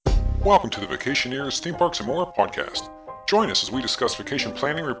Welcome to the Vacationeers, Theme Parks, and More podcast. Join us as we discuss vacation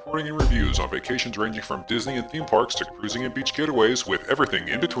planning, reporting, and reviews on vacations ranging from Disney and theme parks to cruising and beach getaways with everything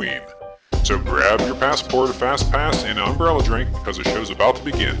in between. So grab your passport, a fast pass, and an umbrella drink because the show's about to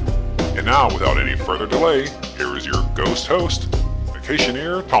begin. And now, without any further delay, here is your ghost host,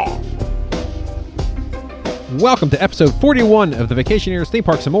 Vacationeer Tom. Welcome to episode 41 of the Vacationeers, Theme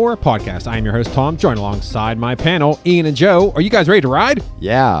Parks, and More podcast. I am your host, Tom, joined alongside my panel, Ian and Joe. Are you guys ready to ride?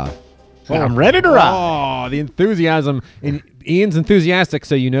 Yeah. I'm ready to ride. Oh, the enthusiasm. And Ian's enthusiastic,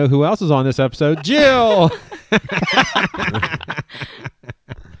 so you know who else is on this episode. Jill!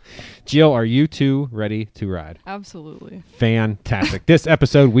 Jill, are you two ready to ride? Absolutely. Fantastic. This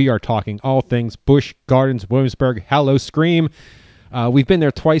episode, we are talking all things Busch Gardens, Williamsburg, Howl-O-Scream. We've been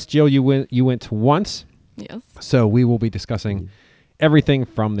there twice. Jill, you went once. Yes. So we will be discussing everything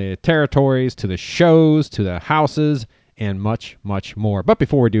from the territories to the shows to the houses and much, much more. But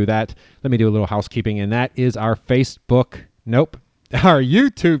before we do that, let me do a little housekeeping, and that is our our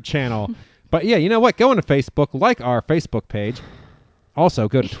YouTube channel. But yeah, you know what? Go into Facebook, like our Facebook page. Also,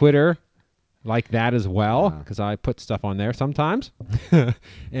 go to Twitter, like that as well, because I put stuff on there sometimes. But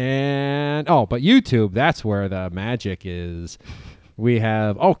YouTube, that's where the magic is. We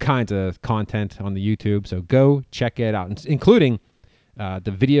have all kinds of content on the YouTube, so go check it out, including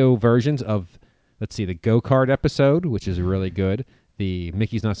the video versions of, the go-kart episode, which is really good, the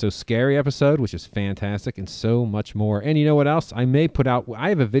Mickey's Not So Scary episode, which is fantastic, and so much more. And you know what else? I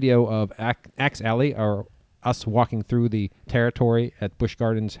have a video of Axe Alley, or us walking through the territory at Busch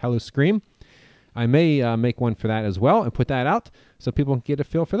Gardens Howl-O-Scream. I may make one for that as well and put that out so people can get a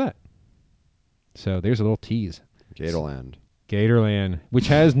feel for that. So there's a little tease. Gatorland, which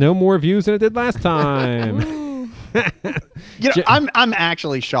has no more views than it did last time. I'm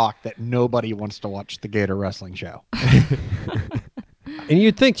actually shocked that nobody wants to watch the Gator Wrestling show. And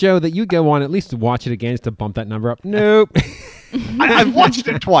you'd think, Joe, that you'd go on at least to watch it again just to bump that number up. Nope. I've watched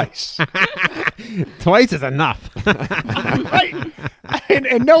it twice. Twice is enough. Right.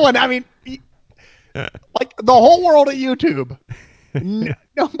 And no one, like the whole world of YouTube,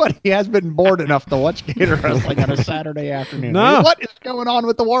 nobody has been bored enough to watch Gator Wrestling on a Saturday afternoon. No. I mean, what is going on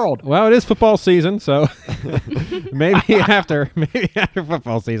with the world? Well, it is football season, so maybe after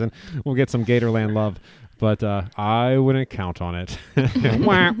football season, we'll get some Gatorland love. But I wouldn't count on it.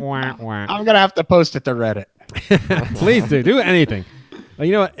 Wah, wah, wah. I'm going to have to post it to Reddit. Please do anything.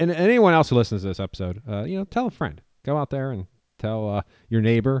 You know what? And anyone else who listens to this episode, tell a friend. Go out there and tell your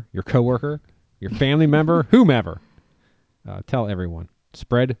neighbor, your coworker, your family member, whomever. Tell everyone.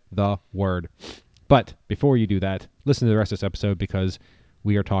 Spread the word. But before you do that, listen to the rest of this episode because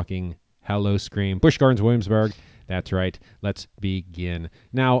we are talking Howl-O-Scream, Busch Gardens, Williamsburg. That's right. Let's begin.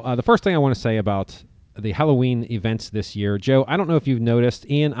 Now, the first thing I want to say about the Halloween events this year, Joe, I don't know if you've noticed.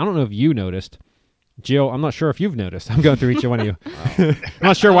 Ian, I don't know if you noticed. Jill, I'm not sure if you've noticed. I'm going through each one of you. I'm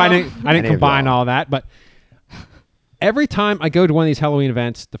not sure why I didn't combine all that, but every time I go to one of these Halloween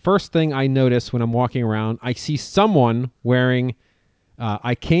events, the first thing I notice when I'm walking around, I see someone wearing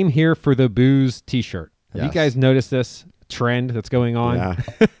I Came Here for the Booze t-shirt. Have you guys noticed this trend that's going on? Yeah.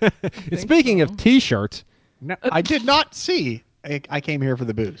 And speaking of t-shirts. No, I did not see I Came Here for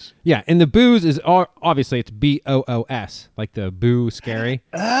the Booze. Yeah, and the booze is obviously it's BOOS, like the boo scary.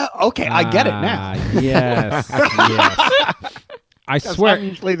 Okay, I get it now. Yes, yes. I swear. I'm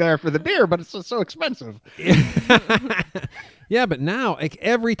usually there for the beer, but it's so expensive. Yeah, but now, like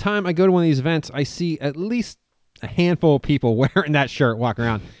every time I go to one of these events, I see at least a handful of people wearing that shirt walking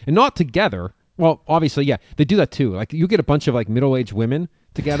around, and not together. Well, obviously, yeah, they do that too. Like you get a bunch of like middle-aged women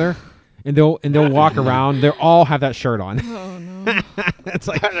together, and they'll walk around. They'll all have that shirt on. Oh no! It's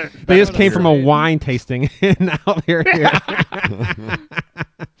like they just came from a wine tasting, and now they're here.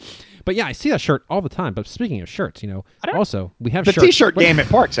 But yeah, I see that shirt all the time. But speaking of shirts, also we have the shirts. T-shirt game at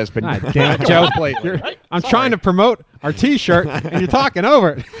Parks has been. Damn it, Joe! Right? I'm trying to promote our T-shirt, and you're talking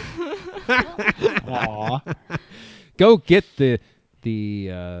over it. Aw. Go get the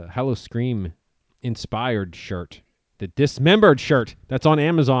Howl-O-Scream inspired shirt, the dismembered shirt that's on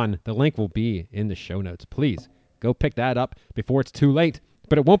Amazon. The link will be in the show notes. Please go pick that up before it's too late.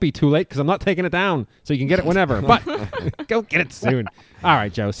 But it won't be too late because I'm not taking it down, so you can get it whenever. But go get it soon. All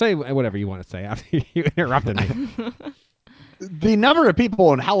right, Joe, say whatever you want to say after you interrupted me. The number of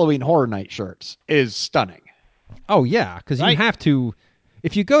people in Halloween Horror Night shirts is stunning. Oh, yeah, because you have to.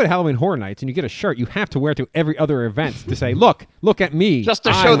 if you go to Halloween Horror Nights and you get a shirt, you have to wear it to every other event to say, look at me. Just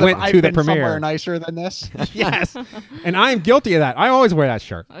to I show them went I've to the been somewhere premiere. nicer than this. Yes. And I am guilty of that. I always wear that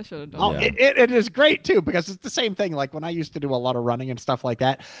shirt. I should have done Oh, that. it is great too, because it's the same thing. Like when I used to do a lot of running and stuff like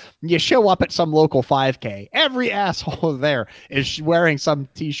that, you show up at some local 5K, every asshole there is wearing some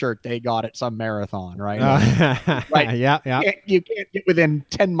t-shirt they got at some marathon, right? Right. Yeah. You can't get within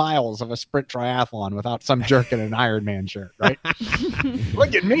 10 miles of a sprint triathlon without some jerk in an Ironman shirt, right?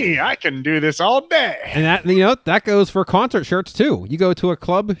 Look at me, I can do this all day. And that goes for concert shirts too. You go to a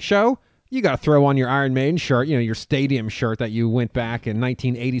club show, you got to throw on your Iron Maiden shirt, your stadium shirt that you went back in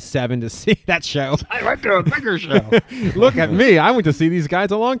 1987 to see that show. I went to a bigger show. Look at me. I went to see these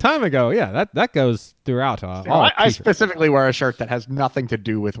guys a long time ago. Yeah, that goes throughout. All I t-shirts. specifically wear a shirt that has nothing to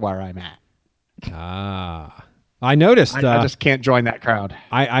do with where I'm at. I noticed. I just can't join that crowd.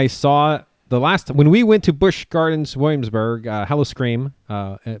 I saw the last when we went to Busch Gardens, Williamsburg, Hello Scream,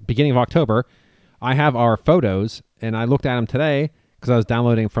 at beginning of October. I have our photos, and I looked at them today because I was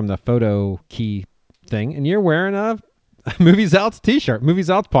downloading from the photo key thing, and you're wearing a Movie Zouts t-shirt, Movie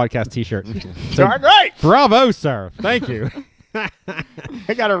Zouts podcast t-shirt. So, darn right. Bravo, sir. Thank you.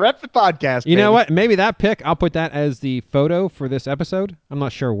 I got to rep the podcast. You know what? Maybe that pic, I'll put that as the photo for this episode. I'm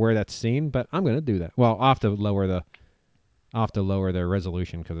not sure where that's seen, but I'm going to do that. Well, I'll have to lower the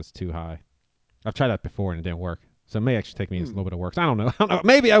resolution because it's too high. I've tried that before and it didn't work. So it may actually take me a little bit of work. I don't know.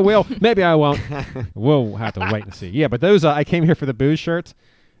 Maybe I will. Maybe I won't. We'll have to wait and see. Yeah, but those I came here for the booze shirts.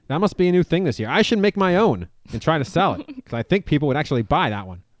 That must be a new thing this year. I should make my own and try to sell it because I think people would actually buy that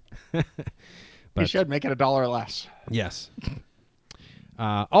one. You should make it $1 less. Yes.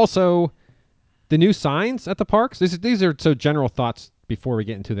 Also, the new signs at the parks. These are general thoughts before we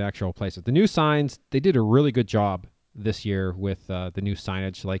get into the actual places. The new signs, they did a really good job this year with the new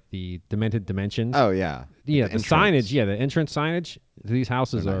signage, like the Demented Dimensions. Oh yeah, yeah, the signage. Yeah, the entrance signage. These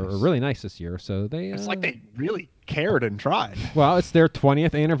houses are nice. really nice this year. So It's like they really cared and tried. Well, it's their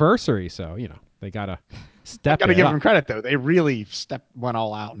 20th anniversary, so they gotta step. Got to it give up. them credit though. They really went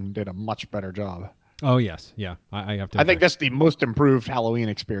all out and did a much better job. Oh yes, yeah. I have to. I think that's the most improved Halloween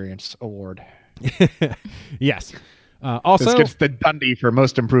experience award. Yes. Also, this gets the Dundee for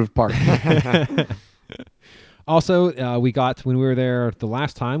most improved park. Also, we got when we were there the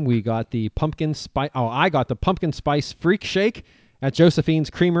last time, we got the pumpkin spice. Oh, I got the pumpkin spice freak shake at Josephine's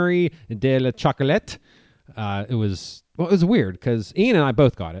Creamerie de la Chocolate. It was weird because Ian and I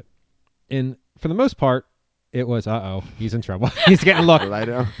both got it, and for the most part, it was he's in trouble. He's getting a look. I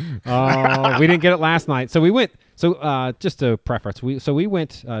know. Oh, we didn't get it last night, so we went. So just to preface, we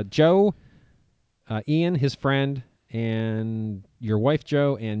went. Joe, Ian, his friend, and your wife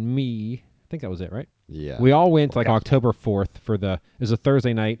Joe, and me. I think that was it, right? Yeah. We all went like October 4th it was a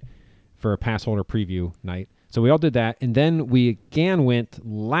Thursday night for a pass holder preview night. So we all did that. And then we again went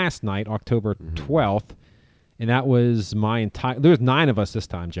last night, October 12th. And that was there was 9 of us this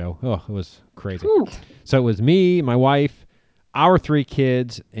time, Joe. Oh, it was crazy. Ooh. So it was me, my wife, our 3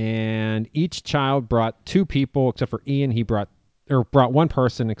 kids, and each child brought 2 people except for Ian. He brought 1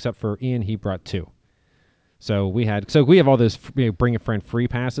 person except for Ian. He brought 2. So we have all those bring a friend free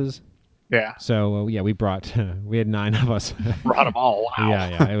passes. Yeah. So we had 9 of us. Brought them all. Wow.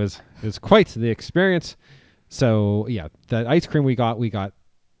 Yeah. It was quite the experience. So yeah, the ice cream we got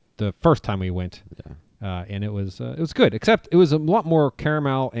the first time we went, and it was good. Except it was a lot more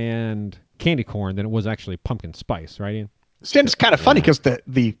caramel and candy corn than it was actually pumpkin spice, right, Ian? It's kind of funny because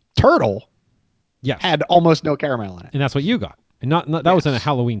the turtle had almost no caramel in it, and that's what you got. And not that wasn't a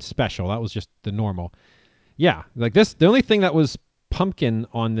Halloween special. That was just the normal. Yeah, like this. The only thing that was pumpkin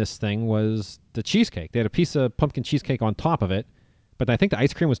on this thing was the cheesecake. They had a piece of pumpkin cheesecake on top of it, but I think the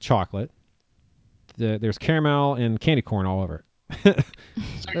ice cream was chocolate. There's caramel and candy corn all over it.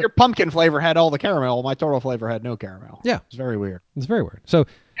 So your pumpkin flavor had all the caramel. My turtle flavor had no caramel. Yeah. It's very weird. It's very weird. So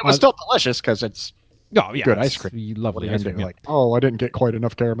it was still delicious because it's good ice cream. You love the ice cream. Like, I didn't get quite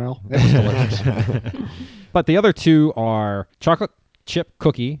enough caramel. It was delicious. But the other 2 are chocolate chip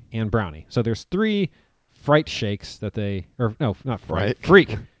cookie and brownie. So there's 3 fright shakes that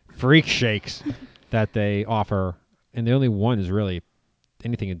freak shakes that they offer, and the only one is really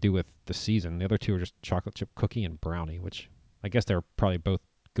anything to do with the season. The other 2 are just chocolate chip cookie and brownie, which I guess they're probably both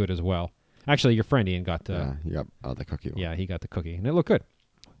good as well. Actually, your friend Ian got the cookie one. Yeah, he got the cookie, and it looked good.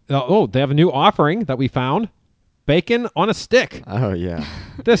 They have a new offering that we found: bacon on a stick. Oh yeah,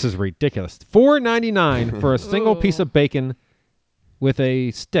 this is ridiculous. $4.99 for a single piece of bacon with a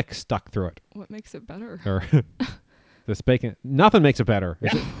stick stuck through it. What makes it better? Or this bacon, nothing makes it better.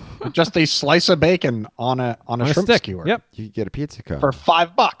 Yeah. Just a slice of bacon on a shrimp stick. skewer. Yep, you could get a pizza cup for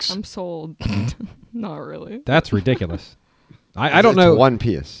 $5. I'm sold. Not really. That's ridiculous. I don't It's know. one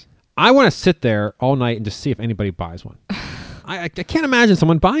piece. I want to sit there all night and just see if anybody buys one. I can't imagine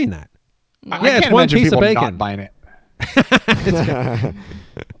someone buying that. I Yeah, it's can't one imagine piece of people bacon. not buying it.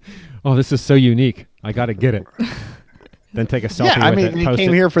 Oh, this is so unique. I got to get it. Then take a selfie Yeah, I with mean, it. they Post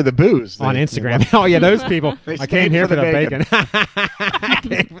came it here for the booze. on They- Instagram. Oh, yeah, those people. They I stayed came here for for the the bacon. bacon. I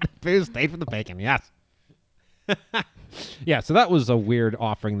came for the booze, stayed for the bacon. Yes. Yeah, so that was a weird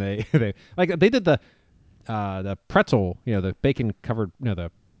offering. They did the pretzel, the bacon covered,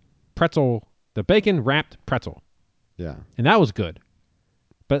 the pretzel, the bacon wrapped pretzel, Yeah. and that was good.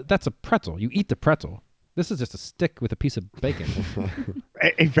 But that's a pretzel. You eat the pretzel. This is just a stick with a piece of bacon.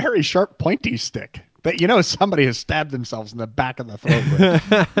 a very sharp, pointy stick that somebody has stabbed themselves in the back of the throat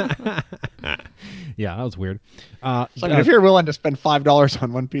with. Yeah, that was weird. So, I mean, if you're willing to spend $5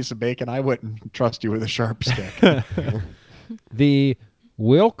 on one piece of bacon, I wouldn't trust you with a sharp stick. The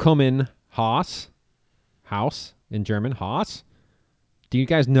Willkommen Haus house in German, Haus. Do you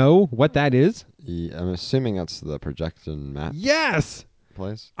guys know what that is? I'm assuming that's the projection map Yes.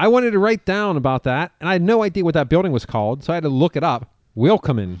 place. I wanted to write down about that, and I had no idea what that building was called, so I had to look it up.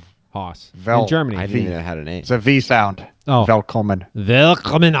 Willkommen Haus in Vel- Germany. I didn't even know it had a name. It's a V sound. Oh. Velkommen.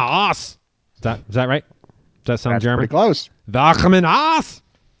 Willkommen Haus. Is that right? Does that sound That's German? pretty close. Willkommen Haus.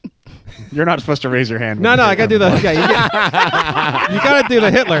 You're not supposed to raise your hand. No, I gotta do the. Yeah, you gotta do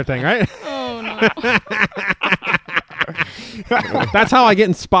the Hitler thing, right? Oh no. That's how I get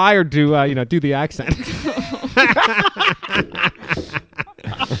inspired to do the accent.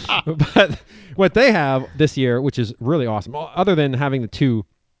 But what they have this year, which is really awesome, other than having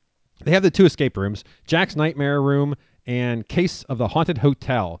they have the two escape rooms, Jack's Nightmare Room and Case of the Haunted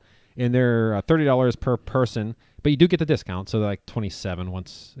Hotel, and they're $30 per person, but you do get the discount, so they're like $27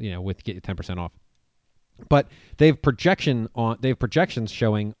 once with get you 10% off. But they have projections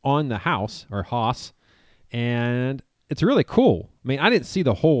showing on the house or Haus, and it's really cool. I mean, I didn't see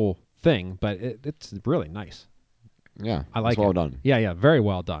the whole thing, but it's really nice. Yeah. I like it's well it. done. Yeah, very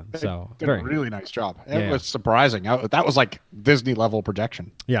well done. So Did very a really nice job. It Yeah. was surprising. That was like Disney level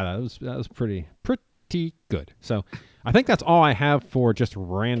projection. yeah, that was pretty good. So I think that's all I have for just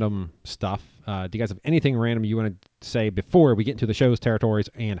random stuff. Do you guys have anything random you want to say before we get into the shows, territories,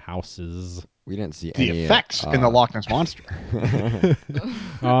 and houses? We didn't see The any effects in the Loch Ness Monster.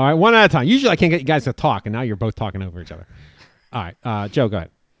 All right, one at a time. Usually I can't get you guys to talk, and now you're both talking over each other. All right, Joe, go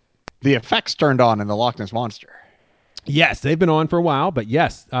ahead. The effects turned on in the Loch Ness Monster. Yes, they've been on for a while, but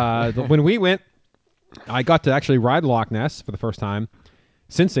yes, when we went, I got to actually ride Loch Ness for the first time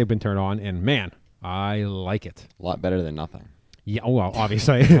since they've been turned on, and man, I like it. A lot better than nothing. Yeah, well,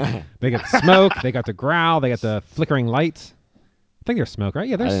 obviously. They got the smoke, they got the growl, they got the flickering lights. I think there's smoke, right?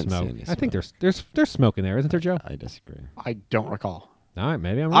 Yeah, there's I didn't see smoke. any I think smoke. there's smoke in there, isn't there, Joe? I disagree. I don't recall. All right,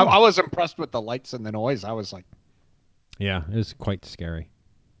 maybe I'm I wrong. was impressed with the lights and the noise. I was like, Yeah, it was quite scary.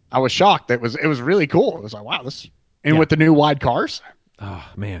 I was shocked. It was really cool. It was like, wow, this. And Yeah. with the new wide cars, Oh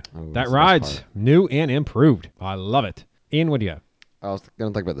man, Oh, that's that the best ride's part. new and improved. I love it. Ian, what do you have? I was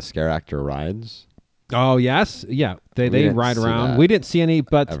going to talk about the scare actor rides. Oh yes, yeah. They didn't ride see around. that We didn't see any,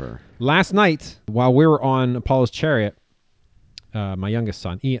 but ever. last night while we were on Apollo's Chariot, my youngest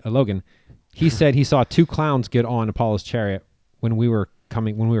son, Logan, he said he saw two clowns get on Apollo's Chariot when we were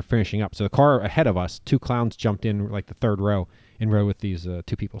finishing up. So the car ahead of us, two clowns jumped in like the third row and rode with these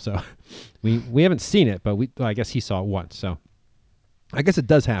two people. So we haven't seen it, but I guess he saw it once. So I guess it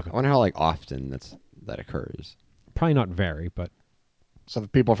does happen. I wonder how often that occurs. Probably not very, but so the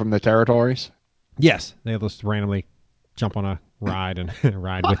people from the territories. yes, they'll just randomly jump on a ride and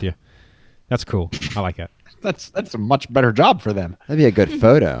ride with you. That's cool. I like that. That's a much better job for them. That'd be a good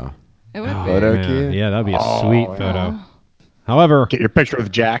photo. It would Oh, be. Photo man. cue? Yeah, that'd be a Oh, sweet yeah. photo. However, Get your picture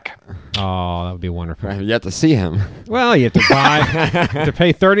with Jack. oh, that would be wonderful. You have to see him. Well, you have to buy to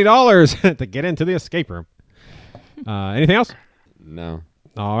pay $30 to get into the escape room. Anything else? No.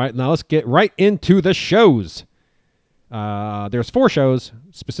 All right, now let's get right into the shows. There's 4 shows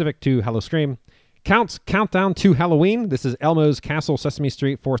specific to Hello Scream. Count's Countdown to Halloween. This is Elmo's Castle Sesame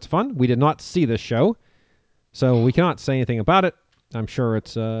Street Forest Fun. We did not see this show, so we cannot say anything about it. I'm sure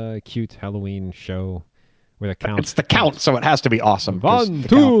it's a cute Halloween show where the count. It's the count, so it has to be awesome. 'cause 1, the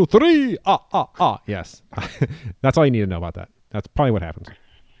count- 2, 3. Yes. That's all you need to know about that. That's probably what happens.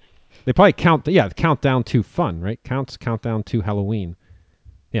 They probably countdown to fun, right? Count's Countdown to Halloween.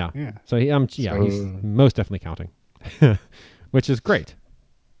 Yeah. Yeah. So he's most definitely counting, which is great.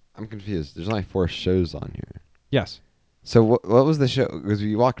 I'm confused. There's only 4 shows on here. Yes. So what was the show? Because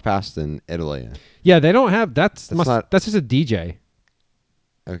we walked past in Italy. Yeah, they don't have that's not- just a DJ.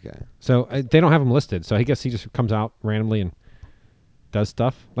 Okay. So they don't have him listed. So I guess he just comes out randomly and does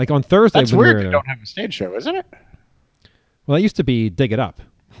stuff. Like on Thursday, That's when we weird. were They there- don't have a stage show, isn't it? Well, it used to be Dig It Up.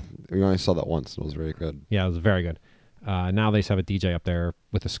 We only saw that once. It was very good. Yeah, it was very good. Now they just have a DJ up there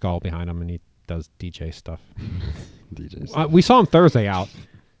with a skull behind him, and he does DJ stuff. DJs. We saw him Thursday out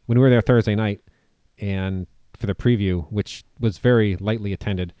when we were there Thursday night, and for the preview, which was very lightly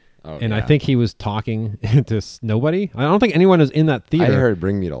attended. Oh, And I yeah. think he was talking to nobody. I don't think anyone was in that I theater. heard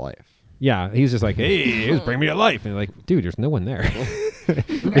 "Bring Me to Life." Yeah, he's just like, hey, here's Bring Me to Life. And like, dude, there's no one there.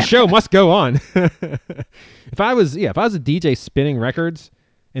 The show must go on. If I was a DJ spinning records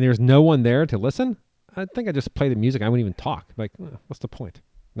and there's no one there to listen, I think I'd just play the music. I wouldn't even talk. Like, what's the point?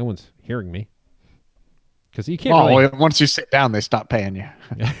 No one's hearing me. Because you can't really... once you sit down, they stop paying you.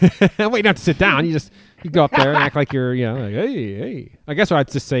 Well, you don't have to sit down. You go up there and act like you're, like, hey. I guess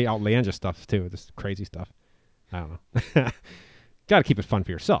I'd just say outlandish stuff too, just crazy stuff. I don't know. Got to keep it fun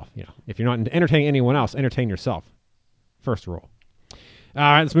for yourself. If you're not entertaining anyone else, entertain yourself. First rule. All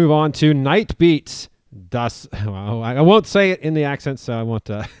right, let's move on to Night Beats. Well, I won't say it in the accent, so I won't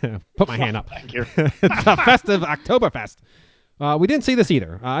put my hand up. Thank you. It's a festive Oktoberfest. We didn't see this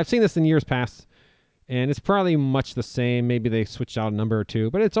either. I've seen this in years past, and it's probably much the same. Maybe they switched out a number or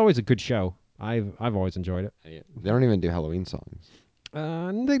two, but it's always a good show. I've always enjoyed it. They don't even do Halloween songs.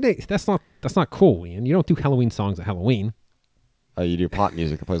 That's not cool, Ian. You don't do Halloween songs at Halloween. Oh, you do pop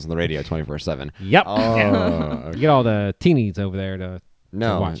music that plays on the radio 24/7. Yep. Oh, You get all the teenies over there to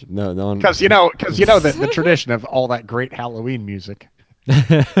watch. no one. Because the tradition of all that great Halloween music. All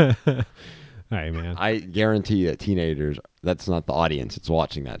right, man. I guarantee that teenagers, that's not the audience that's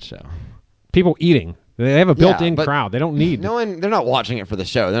watching that show. People eating. They have a built-in but crowd. They don't need. No one. They're not watching it for the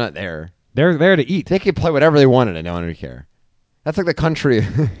show. They're not there. They're there to eat. They could play whatever they wanted and no one would care. That's like the country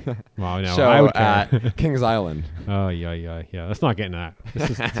Well, no, show I would care. at Kings Island. Oh, yeah. Let's not get into that.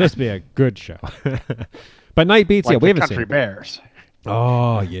 This is supposed to be a good show. But Night Beats, Like we the haven't Country seen. Bears.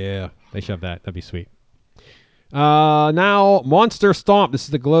 Oh, yeah. They should have that. That'd be sweet. Now, Monster Stomp. This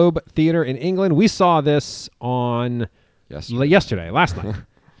is the Globe Theatre in England. We saw this on last night.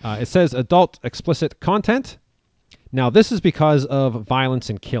 It says adult explicit content. Now, this is because of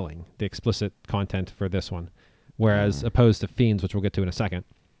violence and killing, the explicit content for this one, whereas opposed to Fiends, which we'll get to in a second.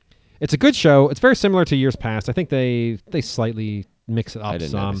 It's a good show. It's very similar to years past. I think they slightly mix it up I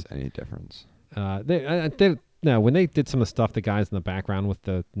didn't some. notice any difference. When they did some of the stuff, the guys in the background with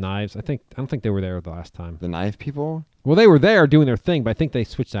the knives, I don't think they were there the last time. The knife people? Well, they were there doing their thing, but I think they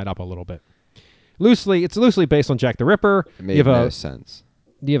switched that up a little bit. It's loosely based on Jack the Ripper. It made no sense.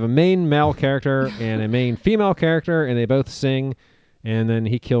 You have a main male character and a main female character, and they both sing, and then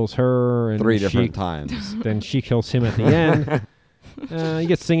he kills her. And 3 different times. Then she kills him at the end. You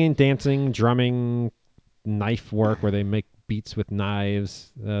get singing, dancing, drumming, knife work where they make beats with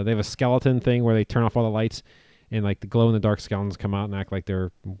knives. They have a skeleton thing where they turn off all the lights, and like the glow-in-the-dark skeletons come out and act like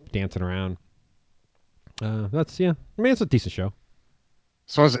they're dancing around. It's a decent show.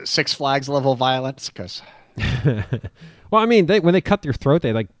 So is it Six Flags level violence? Because well, I mean, when they cut your throat,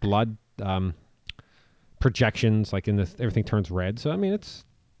 they like blood projections, like everything turns red. So I mean, it's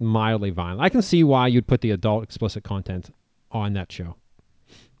mildly violent. I can see why you'd put the adult explicit content on that show.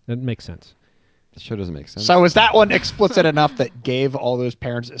 That makes sense. The show doesn't make sense. So is that one explicit enough that gave all those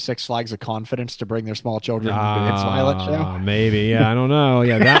parents at Six Flags the confidence to bring their small children to its violent show? Maybe. Yeah, I don't know.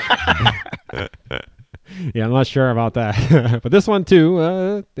 Yeah, that. Yeah, I'm not sure about that. But this one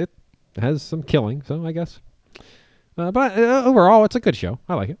too, it has some killing. So I guess. But overall, it's a good show.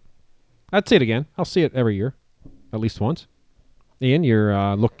 I like it. I'd see it again. I'll see it every year, at least once. Ian,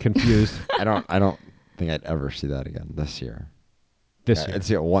 you're look confused. I don't think I'd ever see that again this year. This year. I'd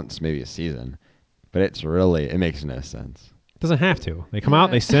see it once, maybe a season. But it makes no sense. Doesn't have to. They come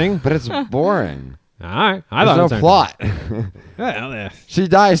out, they sing. But it's boring. All right. I There's thought no it was plot. Well, She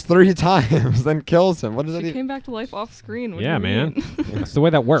dies 3 times, then kills him. What does that She even? came back to life off screen. What do yeah, you man. mean? That's the way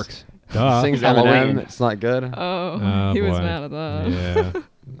that works. Duh. Sings Halloween. Eminem. It's not good. Oh, he was boy. mad at that. Yeah.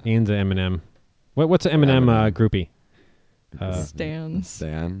 Ian's an Eminem. What's an Eminem groupie? Stands.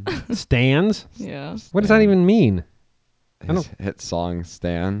 Stan. Stands? Yeah. What does that even mean? His hit song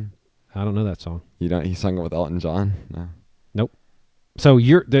Stan. I don't know that song. He sung it with Elton John? No. Nope. So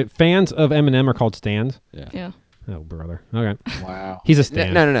the fans of Eminem are called stands? Yeah. Yeah. Oh, brother. Okay. Wow. He's a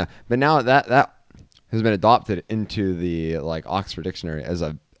stan. No. But now that has been adopted into the like Oxford Dictionary as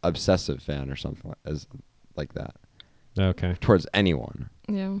a obsessive fan or something like that Okay. towards anyone.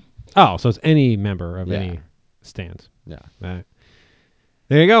 Yeah. Oh, so it's any member of Yeah. any stands. Yeah. All right.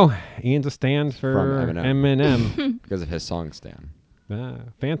 There you go. Ian's a stand for From Eminem. Because of his song Stan.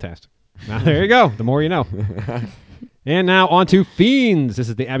 Fantastic. Now, there you go. The more you know. And now on to Fiends. This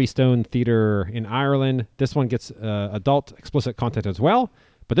is the Abbey Stone Theatre in Ireland. This one gets adult explicit content as well,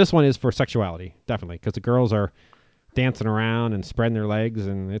 but this one is for sexuality, definitely, because the girls are dancing around and spreading their legs,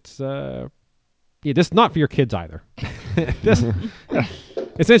 and it's this not for your kids either. This,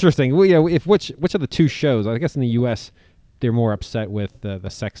 it's interesting. Well, if which of the two shows? I guess in the U.S. they're more upset with the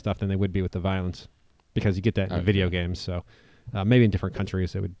sex stuff than they would be with the violence, because you get that in the video games. So maybe in different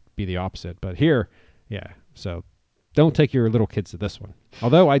countries it would be the opposite, but here, yeah. So don't take your little kids to this one.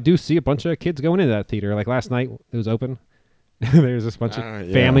 Although I do see a bunch of kids going into that theater. Like last night, it was open. There's this bunch of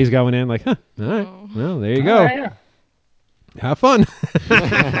families going in. Like, huh, all right, well, there you go. Yeah. Have fun.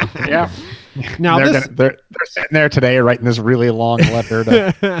 Yeah. Now they're sitting there today writing this really long letter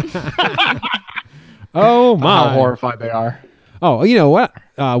to oh my, how horrified they are. Oh, you know what?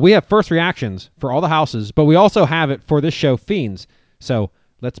 We have first reactions for all the houses, but we also have it for this show, Fiends. So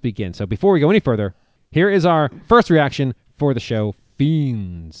let's begin. So before we go any further, here is our first reaction for the show,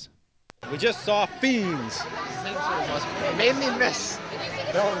 Fiends. We just saw Fiends. It made me miss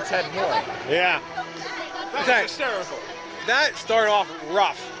Bill and Ted more. Yeah. That was hysterical. That started off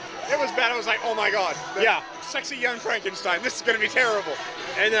rough. It was bad. I was like, oh my god. Yeah. Sexy young Frankenstein. This is going to be terrible.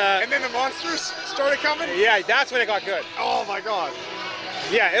 And then the monsters started coming. yeah, that's when it got good. Oh my god.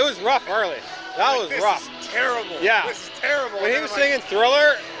 Yeah, it was rough early. That was this rough. Is terrible. Yeah. This is terrible. When And he then was I'm like, singing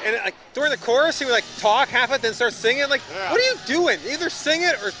Thriller, and like during the chorus, he would like talk half it, then start singing. Like, Yeah. what are you doing? Either sing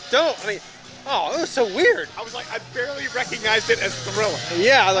it or don't. I mean, oh, it was so weird. I was like, I barely recognized it as Thriller.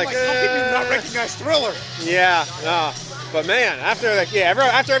 Yeah, I'm like, like, how can you not recognize Thriller? Yeah, no. But man, after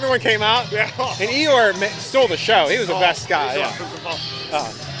after everyone came out, Yeah. and Eeyore stole the show. He was the best guy. He's Yeah.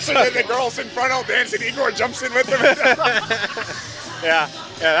 awesome. So then the girls in front all dancing, Igor jumps in with them. Yeah,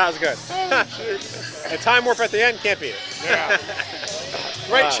 that was good. And Time Warp at the end can't beat it. Yeah.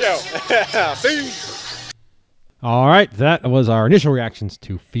 Great show. Fiends. All right, that was our initial reactions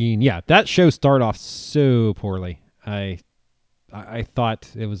to Fiend. Yeah, that show started off so poorly. I thought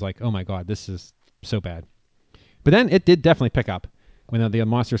it was like, oh my god, this is so bad. But then it did definitely pick up when the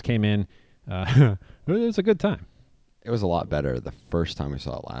monsters came in. It was a good time. It was a lot better the first time we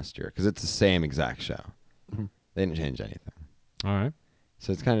saw it last year because it's the same exact show. They didn't change anything. All right.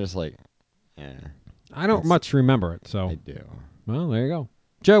 So it's kind of just like, I don't much remember it, so I do. well, there you go.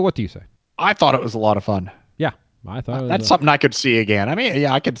 Joe, what do you say? I thought it was a lot of fun. Yeah, I thought it was That's something I could see again. I mean,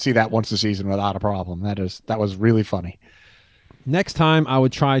 yeah, I could see that once a season without a problem. That was really funny. Next time I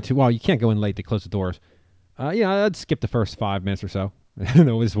would try to. Well, you can't go in late; they close the doors. I'd skip the first 5 minutes or so, and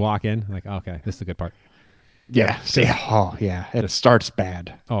then just walk in. Like, okay, this is the good part. Yeah. See, oh yeah, it starts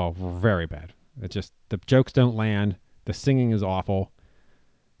bad. Oh, very bad. It just the jokes don't land. The singing is awful.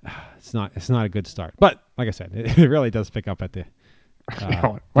 It's not a good start. But like I said, it really does pick up at the.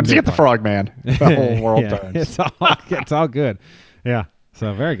 Once you get the frog man, the whole world Yeah, turns. it's all good. Yeah.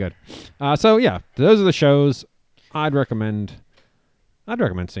 So very good. So yeah, those are the shows I'd recommend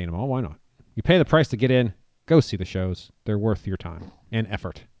seeing them all. Why not? You pay the price to get in. Go see the shows. They're worth your time and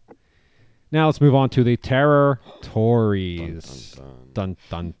effort. Now let's move on to the Terror Tories. Dun,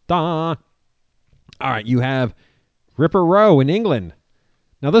 dun, dun. All right, you have Ripper Row in England.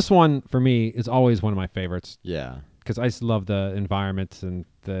 Now this one, for me, is always one of my favorites Yeah. because I just love the environment and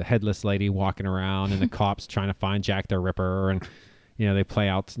the headless lady walking around and the cops trying to find Jack the Ripper, and they play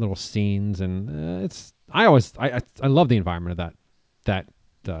out little scenes, and I love the environment of that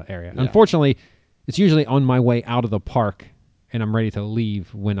area. Yeah. Unfortunately, it's usually on my way out of the park, and I'm ready to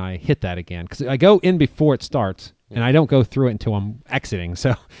leave when I hit that again because I go in before it starts, and I don't go through it until I'm exiting.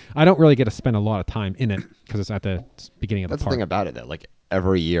 So I don't really get to spend a lot of time in it because it's at the beginning of That's the the park. thing about it, though. Like,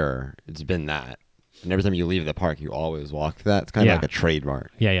 every year, it's been that. And every time you leave the park, you always walk that. It's kind of Yeah. like a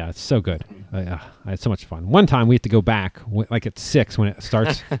trademark. Yeah, it's so good. I had so much fun. One time we had to go back, like at 6 when it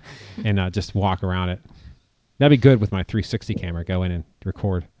starts, and just walk around it. That'd be good with my 360 camera. Go in and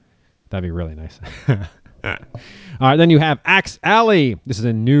record. That'd be really nice. All right, then you have Axe Alley. This is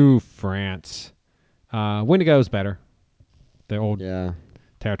in New France. Wendigo's better. The old Yeah.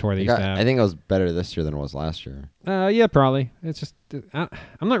 territory they used to have. I think it was better this year than it was last year. Yeah, probably. It's just I'm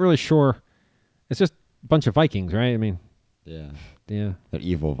not really sure. It's just a bunch of Vikings, right? I mean, Yeah. yeah. They're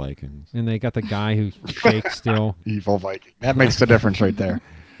evil Vikings. And they got the guy who shakes still. Evil Viking. That makes the difference right there.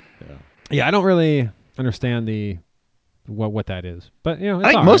 Yeah, I don't really understand what that is, but it's I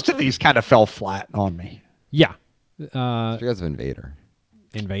think all most right. of these kind of fell flat on me. Yeah, It's because of Invader.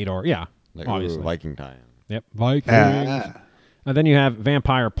 Invador. Yeah, Like, obviously. ooh, Viking time. Yep, Vikings. Yeah. And then you have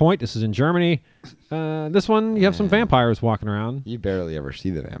Vampire Point. This is in Germany. This one you have some vampires walking around. You barely ever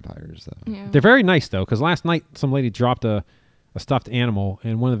see the vampires, though. Yeah. They're very nice though, because last night some lady dropped a stuffed animal,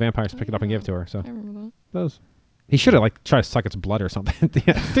 and one of the vampires picked it up and gave it to her. So I remember those. He should have tried to suck its blood or something.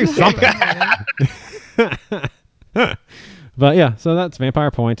 Do something. that. But yeah, so that's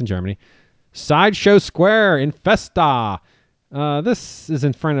Vampire Point in Germany. Sideshow Square in Festa. This is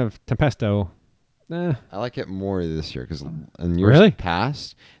in front of Tempesto. I like it more this year because in years Really?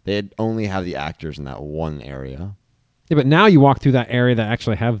 past, they'd only have the actors in that one area. Yeah, but now you walk through that area that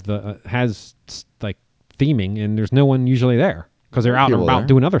actually have the has like theming, and there's no one usually there because they're out and People about there.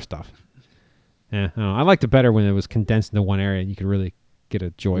 doing other stuff. Yeah, I don't know. I liked it better when it was condensed into one area. You could really get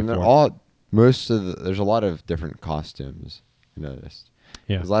a joy And for they're it. all there's a lot of different costumes. I noticed.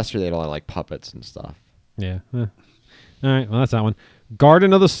 Yeah. Because last year they had a lot of like puppets and stuff. Yeah. All right. Well, that's that one.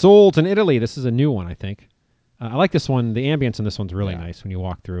 Garden of the Souls in Italy. This is a new one, I think. I like this one. The ambience in this one's really Yeah. nice when you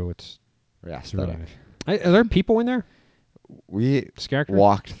walk through. It's Yeah, really aesthetic. nice. Are there people in there? We Characters?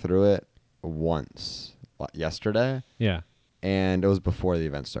 walked through it once yesterday, Yeah. and it was before the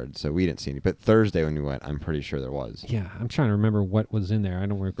event started, so we didn't see any. But Thursday when we went, I'm pretty sure there was. Yeah. I'm trying to remember what was in there. I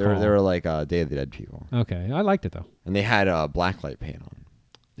don't recall. There were like Day of the Dead people, Okay. I liked it though. and they had a blacklight paint on.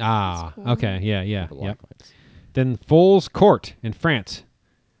 Ah. cool. Okay. Yeah. Yeah. The Yep. blacklights. Then Fool's Court in France.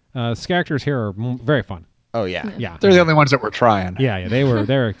 The characters here are very fun. Oh yeah. Yeah. They're the only ones that were trying. Yeah, they were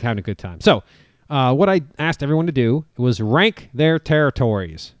having a good time. So, what I asked everyone to do was rank their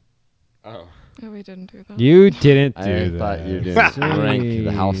territories. Oh. Oh, we didn't do that. You didn't do I that. thought you didn't rank the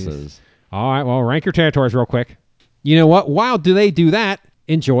Jeez. houses. All right, well, rank your territories real quick. You know what? While do they do that,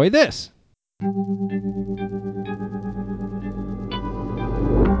 enjoy this.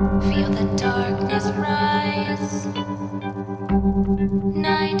 Feel the darkness rise,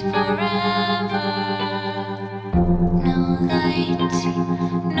 night forever, no light,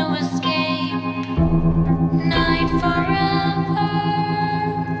 no escape, night forever,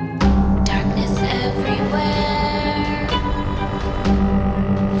 darkness everywhere,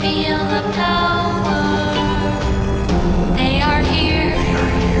 feel the power, they are here,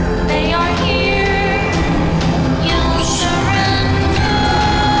 they are here, you'll surrender.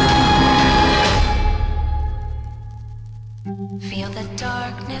 Feel the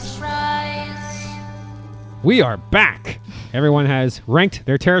darkness rise. We are back. Everyone has ranked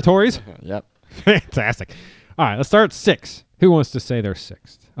their territories. Yep. Fantastic. All right, let's start at 6. Who wants to say their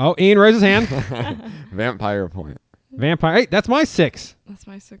 6th? Oh, Ian raises his hand. Vampire Point. Vampire. Hey, that's my 6. That's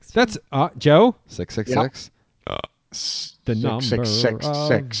my 6th. That's Joe. 666. The number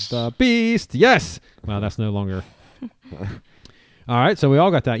 666. of the beast. Yes. Well, that's no longer. All right, so we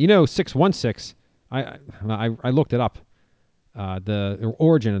all got that. 616. I looked it up. The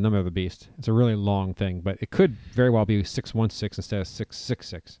origin of the number of the beast. It's a really long thing, but it could very well be 616 instead of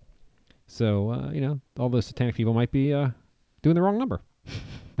 666. So all those satanic people might be doing the wrong number.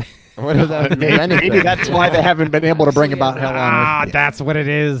 What does that mean? Maybe that's why they haven't been able to bring about hell on earth. That's what it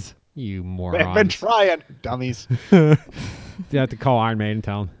is. You They've been morons. trying, dummies. You have to call Iron Maiden and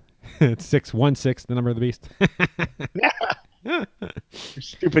tell him it's 616, the number of the beast. Your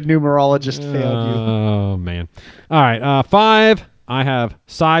stupid numerologist failed you. Oh man! All right, 5. I have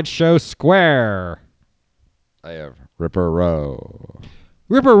Sideshow Square. I have Ripper Row.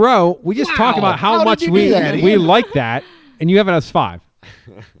 Ripper Row. We just talked about how How much did you we do that, we Ian? like that, and you have it as 5.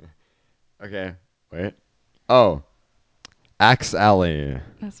 Okay. Wait. Oh. Axe Alley.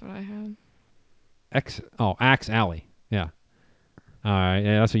 That's what I had. Axe Alley. Yeah. All right.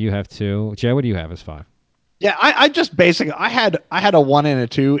 Yeah, that's what you have too. Joe, what do you have as 5? Yeah, I just basically I had a 1 and a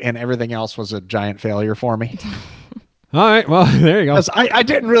 2, and everything else was a giant failure for me. All right. Well, there you go. Because I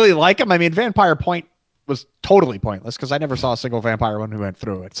didn't really like them. I mean, Vampire Point was totally pointless because I never saw a single vampire one who went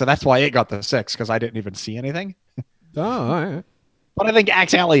through it. So that's why it got the 6 because I didn't even see anything. Oh, all right. But I think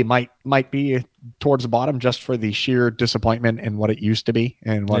Axe Alley might be towards the bottom just for the sheer disappointment in what it used to be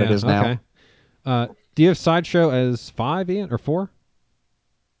and what it Yeah, is now. okay. Do you have Sideshow as 5, Ian, or 4?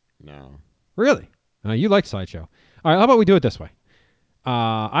 No. Really? You like Sideshow. All right, how about we do it this way?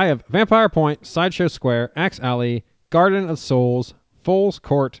 I have Vampire Point, Sideshow Square, Axe Alley, Garden of Souls, Fool's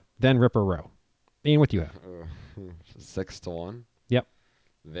Court, then Ripper Row. Ian, what do you have? 6-1. Yep.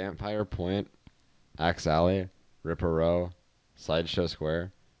 Vampire Point, Axe Alley, Ripper Row, Sideshow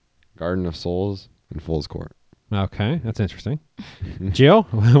Square, Garden of Souls, and Fool's Court. Okay, that's interesting. Jill,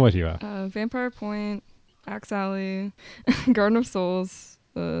 what do you have? Vampire Point, Axe Alley, Garden of Souls,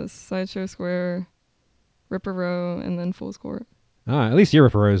 the Sideshow Square, Ripper Row, and then Fool's Court. All right, at least your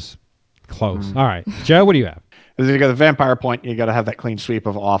Ripper Row's close. All right, Joe, what do you have? As you got the Vampire Point, you got to have that clean sweep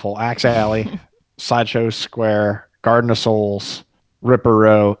of awful. Axe Alley, Sideshow Square, Garden of Souls, Ripper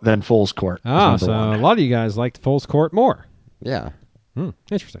Row, then Fool's Court. is Oh, number so a 1. lot of you guys liked Fool's Court more. Yeah.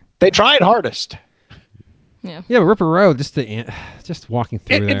 Interesting. They tried hardest. Yeah. Yeah, but Ripper Row, just walking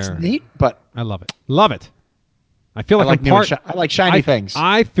through It's there. neat, but I love it. Love it. I feel I like, like, I'm new part. I like shiny things.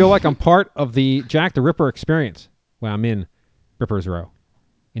 I feel like I'm part of the Jack the Ripper experience when I'm in Ripper's Row,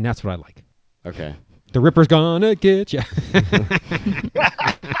 and that's what I like. Okay. The Ripper's gonna get you.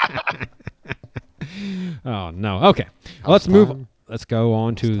 Oh no. Okay. Let's move. time. Let's go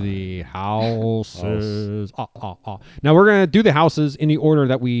on to the houses. Now we're gonna do the houses in the order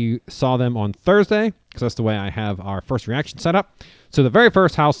that we saw them on Thursday, because that's the way I have our first reaction set up. So the very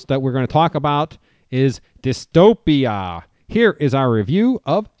first house that we're going to talk about is Dystopia. Here is our review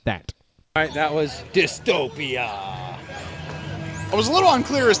of that. All right, that was Dystopia. I was a little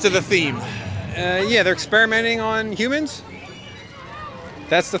unclear as to the theme. Yeah, they're experimenting on humans.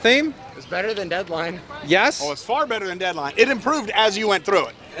 That's the theme. It's better than Deadline. Yes. Oh, it's far better than Deadline. It improved as you went through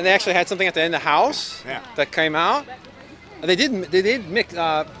it. And they actually had something at the end of the house that came out. They did mix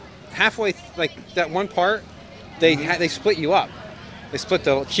halfway, like that one part. They split you up. They split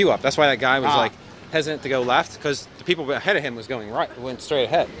the queue up. That's why that guy was like hesitant to go left, because the people ahead of him was going right, went straight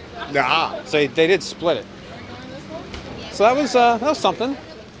ahead. Nah. So they did split it. So that was something.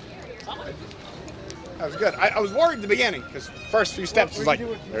 That was good. I was worried at the beginning because the first few steps was like,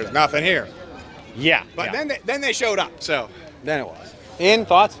 there's nothing here. Yeah. But then they showed up. So then it was. Ian,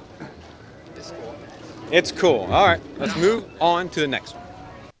 thoughts? It's cool. It's cool. All right, let's move on to the next one.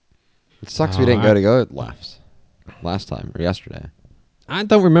 It sucks we didn't go last time or yesterday. I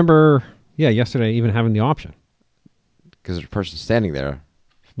don't remember. Yeah, yesterday even having the option. Because there's a person standing there.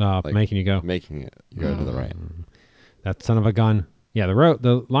 Making you go. Making it go to the right. That son of a gun. Yeah,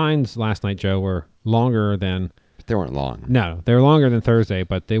 the lines last night, Joe, were longer than... But they weren't long. No, they were longer than Thursday,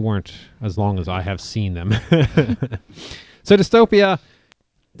 but they weren't as long as I have seen them. So Dystopia...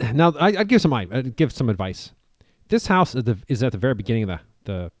 Now, I'd give some advice. This house is at the very beginning of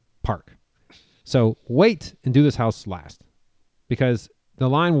the park. So wait and do this house last. Because the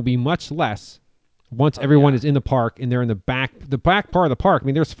line will be much less once everyone is in the park and they're in the back part of the park. I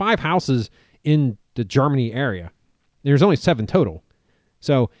mean, there's 5 houses in the Germany area. There's only 7 total.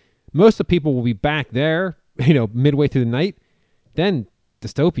 So most of the people will be back there, midway through the night. Then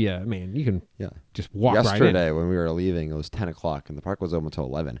Dystopia, man, you can just walk right in. Yesterday when we were leaving, it was 10 o'clock and the park was open until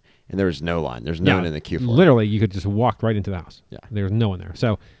 11. And there was no line. There's no one in the queue for it. Literally, you could just walk right into the house. Yeah. There's no one there.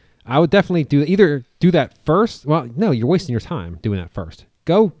 So I would definitely either do that first. Well, no, you're wasting your time doing that first.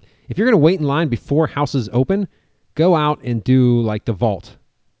 If you're going to wait in line before houses open, go out and do like the vault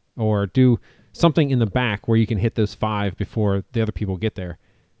or do something in the back where you can hit those 5 before the other people get there.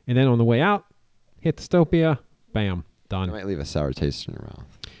 And then on the way out, hit Dystopia, bam, done. It might leave a sour taste in your mouth.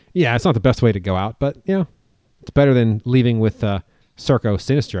 Yeah, it's not the best way to go out, but it's better than leaving with Circo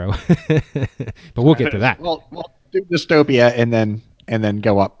Sinistro. But we'll get to that. Well, do Dystopia and then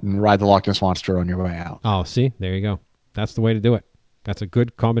go up and ride the Loch Ness Monster on your way out. Oh, see, there you go. That's the way to do it. That's a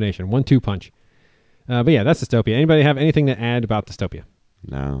good combination. 1-2 punch. But yeah, that's Dystopia. Anybody have anything to add about Dystopia?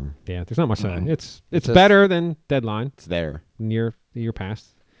 No. Yeah, there's not much to add. It's better than Deadline. It's there. The year past.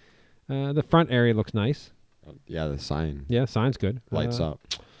 The front area looks nice. Yeah, the sign. Yeah, sign's good. Lights up.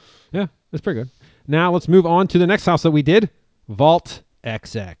 Yeah, it's pretty good. Now let's move on to the next house that we did. Vault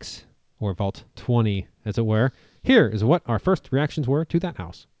XX. Or Vault 20, as it were. Here is what our first reactions were to that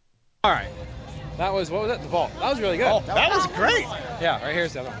house. All right. What was that? The vault. That was really good. Oh, that was great. Yeah, right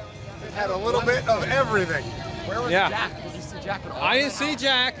here's the other one. It had a little bit of everything. Where was Jack? Did you see Jack? I didn't see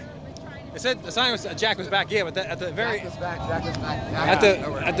Jack. It said the sign was Jack was back. Yeah, but at the very Jack was back.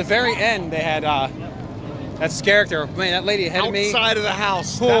 at the very end they had that's character. Man, that lady ahead of me. Outside of the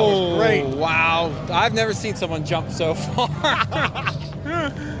house. That was great. Wow. I've never seen someone jump so far.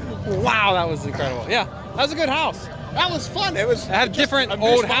 Wow, that was incredible. Yeah, that was a good house. That was fun. It had different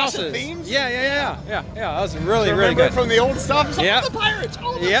old houses. Themes. Yeah. That was really good. From the old stuff. Yeah. The pirates.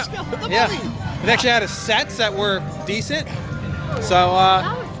 Oh, the It actually had sets that were decent. So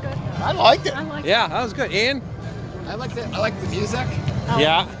That was good. I liked it. yeah, that was good. Ian? I liked it. I liked the music.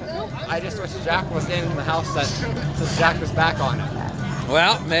 Yeah. I just wish Jack was staying in the house since Jack was back on it.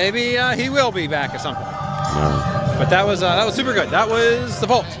 Well, maybe he will be back at some point. No. But that was super good. That was the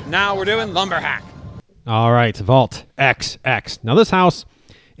Vault. Now we're doing Lumberhack. All right, Vault XX. Now this house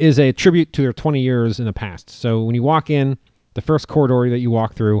is a tribute to their 20 years in the past. So when you walk in, the first corridor that you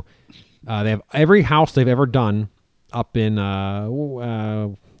walk through, they have every house they've ever done up in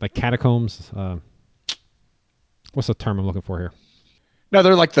like catacombs. What's the term I'm looking for here? No,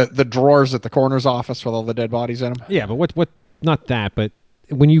 they're like the drawers at the coroner's office with all the dead bodies in them. Yeah, but what? Not that, but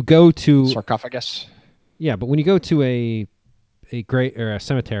when you go to sarcophagus. Yeah, but when you go to a great or a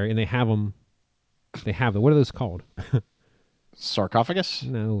cemetery and they have them. What are those called? Sarcophagus?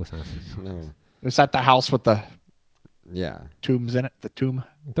 No, it's not. No. Is that the house with the tombs in it? The tomb?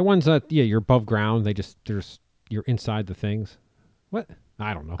 The ones that you're above ground. You're inside the things. What?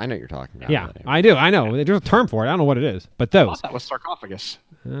 I don't know. I know what you're talking about. Yeah, I do. I know. There's a term for it. I don't know what it is, but those. I thought that was sarcophagus.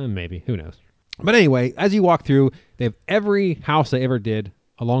 Maybe. Who knows? But anyway, as you walk through, they have every house they ever did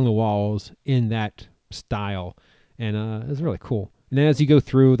along the walls in that style. And it's really cool. And then as you go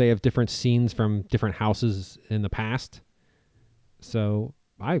through, they have different scenes from different houses in the past. So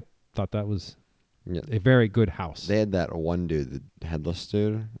I thought that was a very good house. They had that one dude, the headless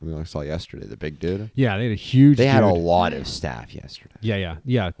dude. I saw yesterday, the big dude. Yeah, they had a huge They had a dude. lot of staff yesterday. Yeah.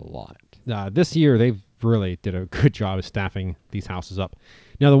 A lot. This year, they've really did a good job of staffing these houses up.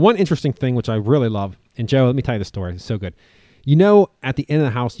 Now, the one interesting thing, which I really love, and Joe, let me tell you the story. It's so good. At the end of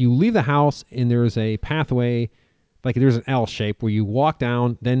the house, you leave the house, and there's a pathway, like there's an L shape where you walk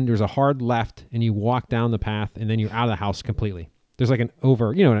down, then there's a hard left, and you walk down the path, and then you're out of the house completely. There's like an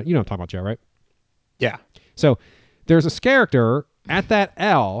over, you know what I'm talking about, Joe, right? Yeah. So there's a character at that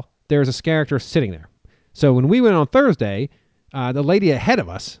L. There's a character sitting there. So when we went on Thursday, the lady ahead of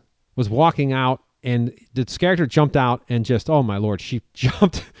us was walking out, and the character jumped out and just, oh my Lord, she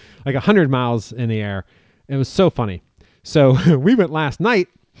jumped like 100 miles in the air. It was so funny. So we went last night,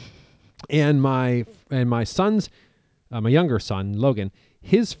 and my son's, my younger son, Logan,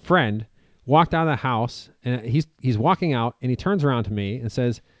 his friend walked out of the house, and he's walking out, and he turns around to me and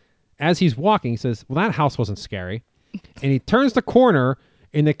says, as he's walking, he says, well, that house wasn't scary. And he turns the corner,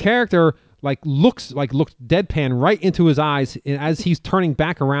 and the character looked deadpan right into his eyes, and as he's turning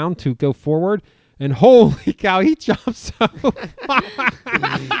back around to go forward, and holy cow, he jumps so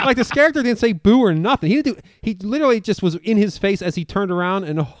like this character didn't say boo or nothing. He literally just was in his face as he turned around,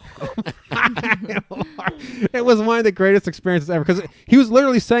 and it was one of the greatest experiences ever, because he was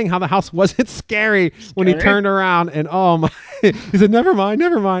literally saying how the house wasn't scary when he turned around, and oh my, he said, never mind.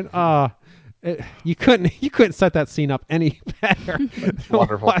 You couldn't set that scene up any better.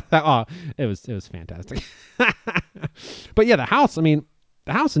 Wonderful. It was fantastic. But yeah, the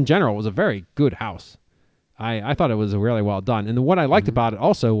house in general was a very good house. I thought it was really well done. And what I liked about it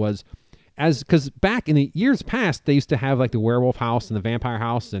also was, because back in the years past, they used to have like the werewolf house and the vampire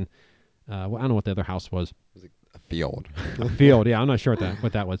house, and I don't know what the other house was. It was like a field. A field, yeah. I'm not sure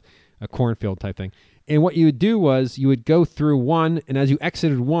what that was. A cornfield type thing. And what you would do was you would go through one, and as you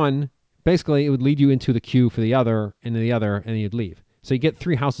exited one, basically it would lead you into the queue for the other, and then you'd leave. So you get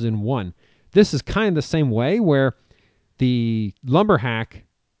 3 houses in one. This is kind of the same way, where the Lumberhack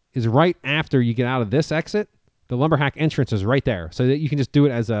is right after you get out of this exit. The Lumberhack entrance is right there, so that you can just do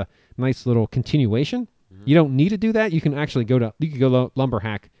it as a nice little continuation. Mm-hmm. You don't need to do that. You can actually go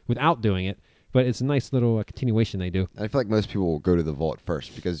Lumberhack without doing it, but it's a nice little continuation they do. I feel like most people will go to the vault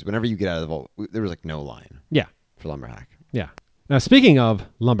first, because whenever you get out of the vault, there was like no line. Yeah. For Lumberhack. Yeah. Now, speaking of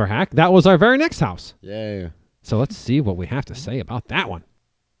Lumberhack, that was our very next house. Yay. So let's see what we have to say about that one.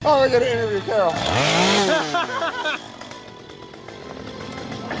 Oh, we're going to interview Carol.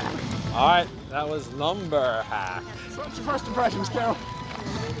 All right, that was Lumberhack. So what's your first impressions, Carol?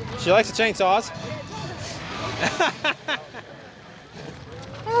 She likes the chainsaws.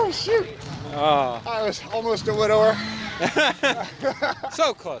 Oh, shoot. Oh. I was almost a widower.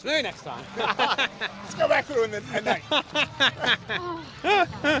 So close. Maybe next time. Let's go back through at night.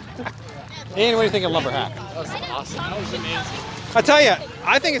 Ian, what do you think of Lumberhack? That was awesome. That was amazing. I tell you,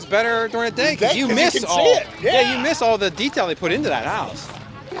 I think it's better during the day because you miss can all. see it. Yeah. You miss all the detail they put into that house.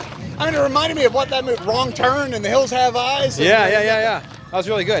 I mean, it reminded me of what that movie, Wrong Turn and The Hills Have Eyes. Yeah. That was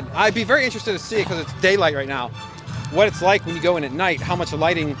really good. I'd be very interested to see it because it's daylight right now. What it's like when you go in at night, how much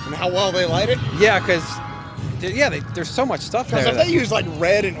lighting. And how well they light it. Yeah, because there's so much stuff there. Because if they use like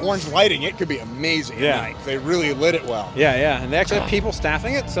red and orange lighting, it could be amazing at night. They really lit it well. Yeah, and they actually have people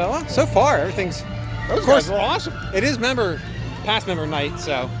staffing it. So far, everything's. Those guys were awesome. It is past member night,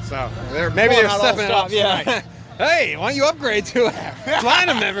 so maybe they're stepping it up. Yeah. Tonight. Hey, why don't you upgrade to a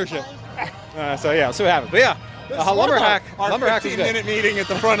platinum membership? So yeah, see what happens. But yeah, Lumberhack is good. 15-minute meeting at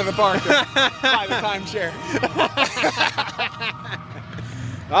the front of the park by the timeshare.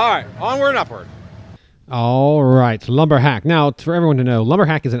 All right, onward and upward. All right, Lumberhack. Now, for everyone to know,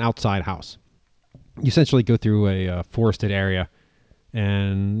 Lumberhack is an outside house. You essentially go through a forested area,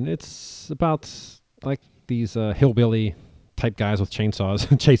 and it's about like these hillbilly type guys with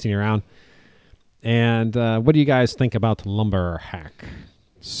chainsaws chasing you around. And what do you guys think about Lumberhack?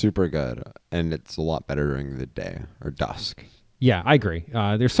 Super good, and it's a lot better during the day or dusk. Yeah, I agree.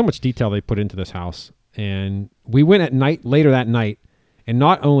 There's so much detail they put into this house, and we went at night later that night, and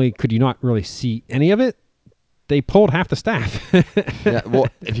not only could you not really see any of it, they pulled half the staff. Yeah, well,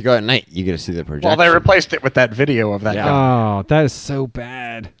 if you go at night, you get to see the projection. Well, they replaced it with that video of that guy. Oh, that is so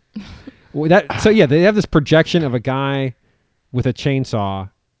bad. So yeah, they have this projection of a guy with a chainsaw,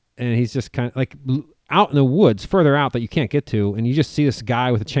 and he's just kind of like out in the woods, further out that you can't get to, and you just see this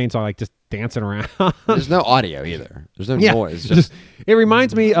guy with a chainsaw like just dancing around. There's no audio either. There's no Yeah, noise. Just it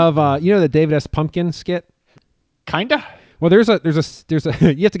reminds me of the David S. Pumpkin skit. Kinda. Well, there's a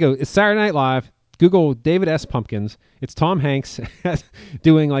you have to go. It's Saturday Night Live. Google David S. Pumpkins. It's Tom Hanks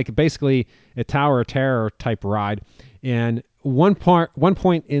doing like basically a Tower of Terror type ride. And one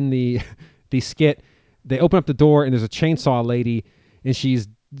point in the skit, they open up the door and there's a chainsaw lady, and she's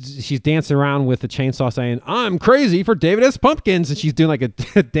dancing around with the chainsaw saying, "I'm crazy for David S. Pumpkins," and she's doing like a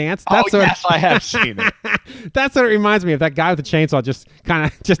dance. That's yes, I have seen it. That's what it reminds me of. That guy with the chainsaw just kind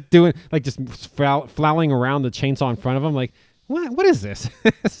of just doing like just flailing around the chainsaw in front of him. Like, what is this?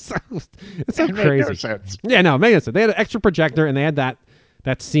 It's so It made crazy. no sense. Yeah, no, it made no sense. They had an extra projector and they had that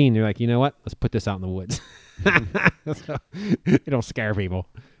scene. They're like, you know what? Let's put this out in the woods. So, it'll scare people.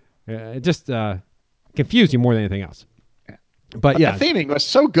 It just confuse you more than anything else. But yeah, the theming was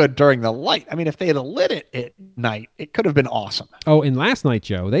so good during the light. I mean, if they had lit it at night, it could have been awesome. Oh, and last night,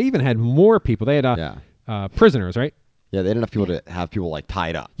 Joe, they even had more people. They had prisoners, right? yeah, they didn't have people to have people like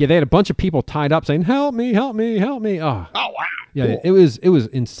tied up. Yeah, they had a bunch of people tied up saying, "Help me, help me, help me!" Oh, wow! Yeah, Cool. it was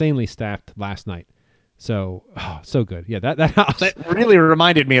insanely staffed last night. So so good. Yeah, that house. That really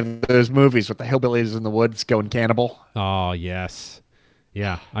reminded me of those movies with the hillbillies in the woods going cannibal. Oh yes,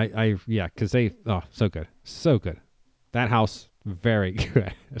 yeah. I because they so good, so good. That house very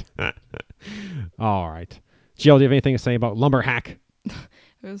good. All right, Jill, do you have anything to say about Lumber Hack?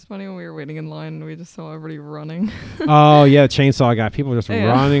 It was funny when we were waiting in line and we just saw everybody running. Oh yeah, chainsaw guy. People just Yeah.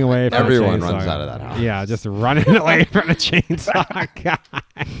 running away from Everyone the chainsaw runs guy. out of that house. Yeah, just running away from the chainsaw guy.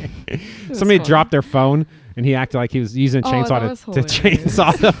 was Somebody fun. dropped their phone and he acted like he was using a Oh, that chainsaw was to hilarious.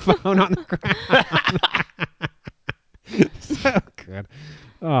 chainsaw the phone on the ground. So good.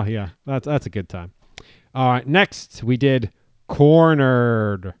 Oh yeah, that's a good time. All right, next we did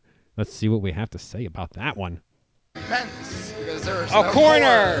Cornered. Let's see what we have to say about that one. Fence, because there's Oh, no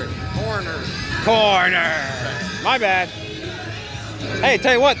corner. Corner. Corner. My bad. Hey,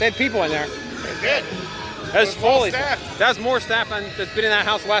 tell you what, they had people in there. They did. That's full fully staff. That's more staff that's been in that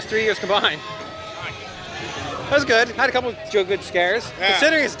house the last 3 years combined. That was good. Had a couple of good scares. Yeah.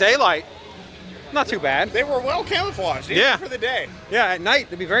 Considering it's daylight, not too bad. They were well camouflaged, even Yeah. for the day. Yeah, at night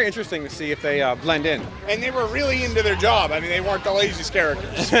it'd be very interesting to see if they blend in. And they were really into their job. I mean, they weren't the laziest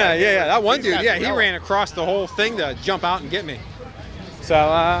characters. yeah. That one These dude, guys yeah, were he yelling. ran across the whole thing to jump out and get me.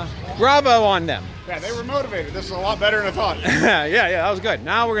 So, bravo on them. Yeah, they were motivated. This is a lot better than I thought. yeah, that was good.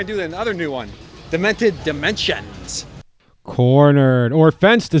 Now we're gonna do another new one, Demented Dimensions. Cornered or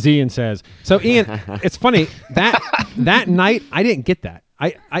fenced, as Ian says. So Ian, it's funny that night I didn't get that.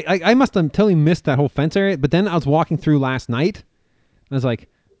 I must have totally missed that whole fence area. But then I was walking through last night, and I was like,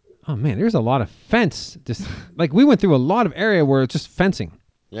 oh man, there's a lot of fence. Just like we went through a lot of area where it's just fencing.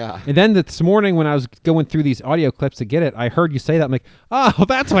 Yeah. And then this morning when I was going through these audio clips to get it, I heard you say that. I'm like, oh,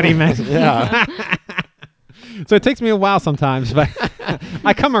 that's what he meant. Yeah. So it takes me a while sometimes, but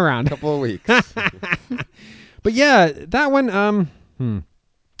I come around. Couple of weeks. But yeah, that one,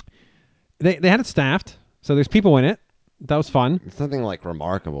 they had it staffed, so there's people in it. That was fun. It's nothing like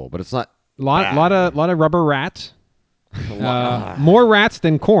remarkable, but it's not. Lot of rubber rats. More rats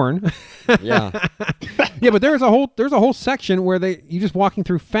than corn. Yeah. Yeah, but there's a whole section where you just walking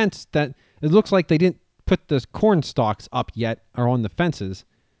through fence that it looks like they didn't put the corn stalks up yet or on the fences,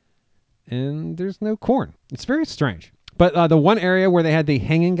 and there's no corn. It's very strange. But the one area where they had the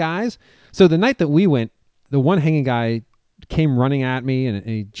hanging guys. So the night that we went, the one hanging guy came running at me and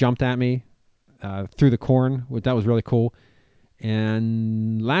he jumped at me through the corn. That was really cool.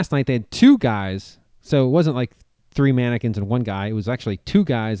 And last night they had two guys, so it wasn't like 3 mannequins and one guy. It was actually 2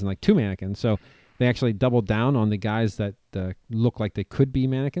 guys and like 2 mannequins. So they actually doubled down on the guys that look like they could be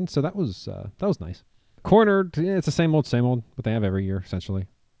mannequins. So that was nice. Cornered, it's the same old, what they have every year essentially,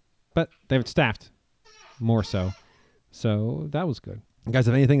 but they have it staffed more so. So that was good. You guys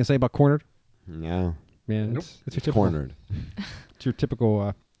have anything to say about Cornered? No. Yeah, Nope. it's your typical Cornered. It's your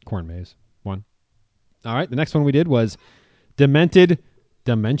typical corn maze one. All right, the next one we did was Demented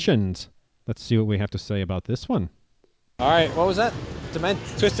Dimensions. Let's see what we have to say about this one. All right, what was that?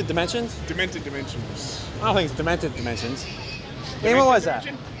 Twisted Dimensions? Demented Dimensions. I don't think it's Demented Dimensions. Hey, what was that?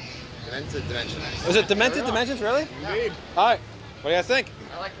 Demented Dimensions. Was it Demented Dimensions, really? Indeed. All right, what do you guys think?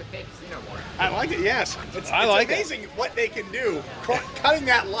 I like the fake casino more. I like it, yes. It's like it. amazing what they can do. Cutting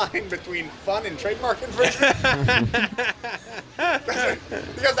that line between fun and trademark infringement.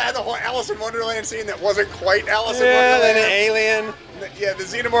 Because I had the whole Alice in Wonderland scene that wasn't quite Alice in Yeah, Wonderland. then an alien. Yeah, the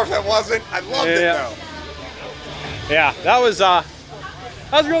xenomorph that wasn't. I loved it, though. Yeah, that was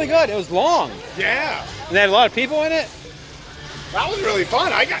really good. It was long. Yeah. And they had a lot of people in it. That was really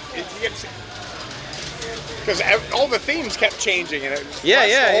fun. Because all the themes kept changing, and it was Yeah, fresh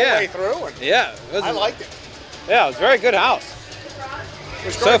yeah, the whole yeah. way through. And Yeah, I liked it. Yeah, it was a very good house.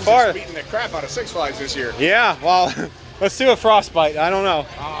 Which So Gordon's far- just beating the crap out of Six Flags this year. Yeah, well, let's do a frostbite. I don't know.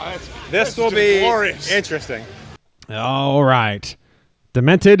 Oh, This will is be glorious. interesting. All right.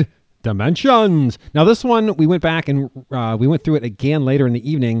 Demented Dimensions. Now, this one, we went back and we went through it again later in the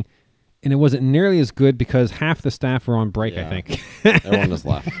evening, and it wasn't nearly as good because half the staff were on break, I Yeah. think. Everyone just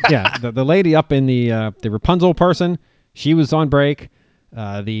left. Yeah, the lady up in the Rapunzel person, she was on break.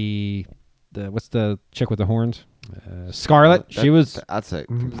 The what's the chick with the horns? Scarlet. She was That's a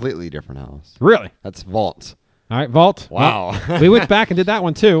completely different house. really. That's Vault. All right, Vault. Wow. Well, we went back and did that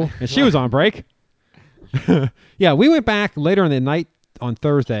one too, and she was on break. Yeah, we went back later in the night on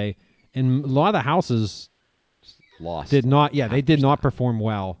Thursday, and a lot of the houses Lost. did not. Yeah, they did not perform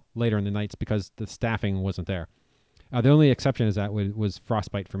well later in the nights because the staffing wasn't there. The only exception is that was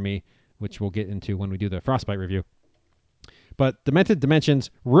Frostbite for me, which we'll get into when we do the Frostbite review. But Demented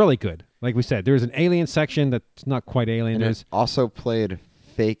Dimensions, really good. Like we said, there's an alien section that's not quite alien. And There's it also played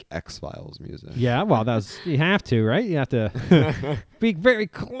fake X-Files music. yeah, well, you have to, right? You have to be very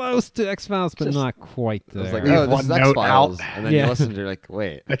close to X-Files, but not quite It was there. like, oh, this one is note X-Files. out. And then Yeah. you listen to it, you're like,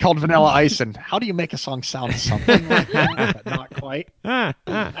 wait. They called Vanilla Ice, and how do you make a song sound something like that, but not quite? Yeah,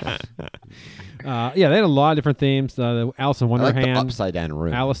 they had a lot of different themes. The Alice in I like the Wonderland, upside down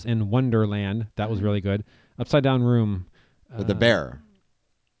room Alice in Wonderland, that was really good. Upside Down Room. with the bear.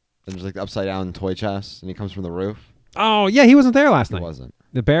 And there's like the upside down toy chest, and he comes from the roof. Oh, yeah, he wasn't there last He night. wasn't.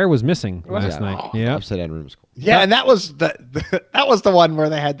 The bear was missing Was last it? night. The Yeah. upside down room is cool. Yeah, and that was that was the one where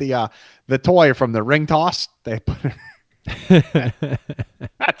they had the toy from the ring toss. They put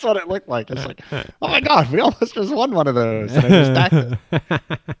that's what it looked like. It's like, oh my god, we almost just won one of those. And I just stacked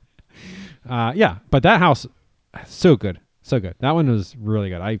it. Yeah, but that house, so good. So good. That one was really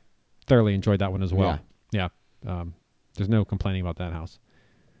good. I thoroughly enjoyed that one as well. Yeah. There's no complaining about that house.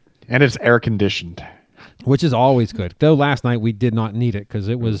 And it's air conditioned. Which is always good. Though last night we did not need it because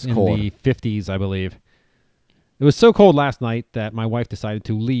it was in cold. the 50s, I believe. It was so cold last night that my wife decided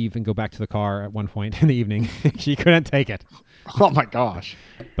to leave and go back to the car at one point in the evening. She couldn't take it. Oh my gosh.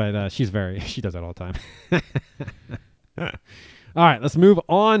 But she does that all the time. All right, let's move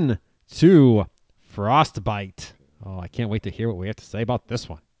on to Frostbite. Oh, I can't wait to hear what we have to say about this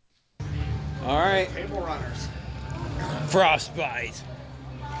one. All right. Table runners. Frostbite.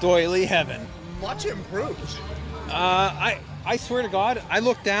 Doily heaven. Much improved. I swear to God, I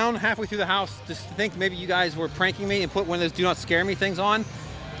looked down halfway through the house just to think maybe you guys were pranking me and put one of those do not scare me things on.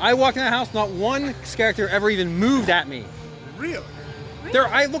 I walked in the house, not one character ever even moved at me. Really?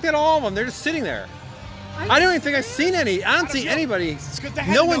 I looked at all of them. They're just sitting there. I don't even think I've seen any. I don't see anybody. It's 'cause they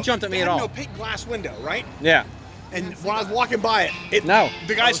had No one jumped at me they at had all. No big glass window, right? Yeah. And when I was walking by it, No.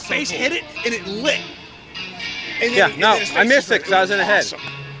 the guy's face hit it and it lit. And Yeah, then no, his face I missed was it 'cause I was in the head. awesome.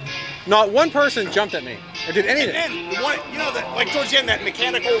 Not one person jumped at me or did anything. And then the one, like towards the end, that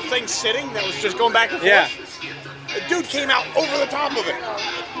mechanical thing sitting that was just going back and forth. Yeah. The dude came out over the top of it.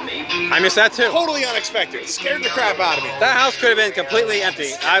 I missed that too. Totally unexpected. It scared the crap out of me. That house could have been completely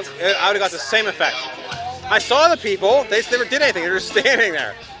empty. I would have got the same effect. I saw the people. They never did anything. They were just standing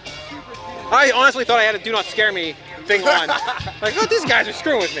there. I honestly thought I had a do not scare me thing on. Like, oh, these guys are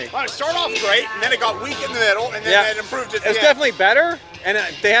screwing with me. Well, it started off great, and then it got weak in the middle, and then Yeah. it improved at the It's end. definitely better, and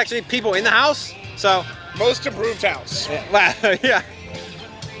they actually had people in the house. So, Most improved house. yeah.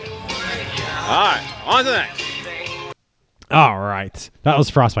 All right, on to the next. All right. That was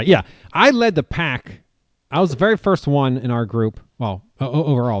Frostbite. Yeah. I led the pack. I was the very first one in our group. Well,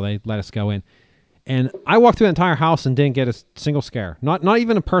 overall, they let us go in. And I walked through the entire house and didn't get a single scare. Not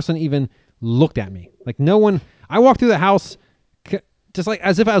even a person even looked at me. Like no one. I walked through the house just like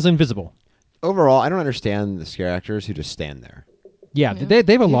as if I was invisible. Overall, I don't understand the scare actors who just stand there. Yeah, they have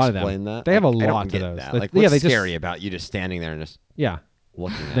a Can you lot of them. explain that? They have a I don't lot of get those. that. Like, Like, yeah, what's they just scary about you just standing there and just yeah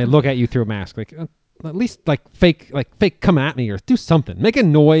looking at they them? look at you through a mask. Like at least like fake come at me or do something. Make a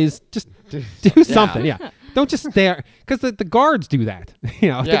noise. Just do something. Yeah. Don't just stare because the guards do that.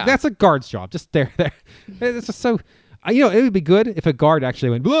 Yeah. That's a guard's job. Just stare there. It's just so. It would be good if a guard actually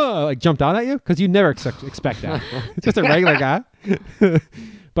went "Whoa," like jumped out at you because you never expect that. It's just a regular guy.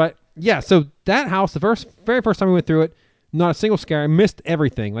 But yeah, so that house, the very first time we went through it, not a single scare. I missed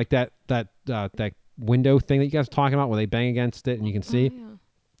everything, like that window thing that you guys were talking about, where they bang against it and you can see. Yeah.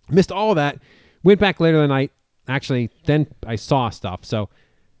 Missed all that. Went back later in the night. Actually, then I saw stuff. So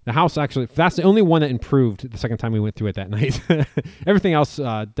the house actually, that's the only one that improved the second time we went through it that night. Everything else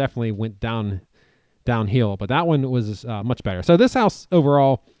definitely went downhill, but that one was much better. So this house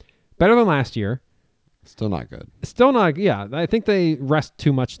overall, better than last year. Still not good. Still not, yeah. I think they rest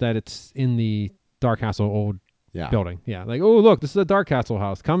too much that it's in the Dark Castle old Yeah. building. Yeah, like, oh, look, this is a Dark Castle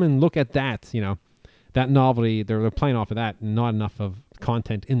house. Come and look at that. That novelty. They're playing off of that. Not enough of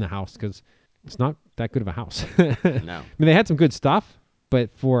content in the house because it's not that good of a house. No. I mean, they had some good stuff, but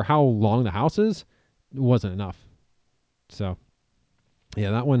for how long the house is, it wasn't enough. So,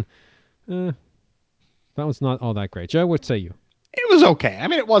 yeah, that one, that one's not all that great. Joe, what say you? It was okay. I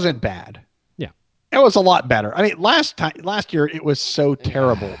mean, it wasn't bad. Yeah. It was a lot better. I mean, last year it was so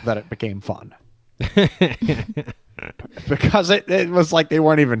terrible that it became fun. Because it was like they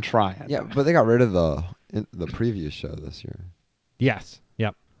weren't even trying. Yeah, but they got rid of the preview show this year. Yes.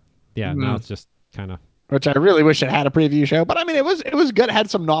 Yep. Yeah. Now it's just kind of. Which I really wish it had a preview show, but I mean, it was good. It had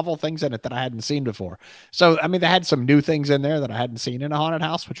some novel things in it that I hadn't seen before. So I mean, they had some new things in there that I hadn't seen in a haunted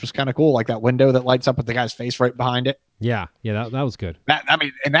house, which was kind of cool, like that window that lights up with the guy's face right behind it. Yeah. That was good. That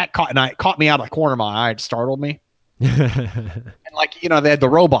caught me out of the corner of my eye. It startled me. And like, they had the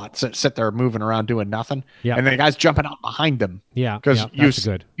robots that sit there moving around doing nothing. Yeah. And the guy's jumping out behind them. Yeah. Because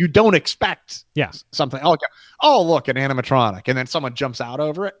good. you don't expect Yes. something. Oh, look, an animatronic. And then someone jumps out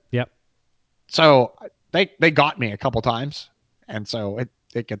over it. Yep. So they got me a couple times. And so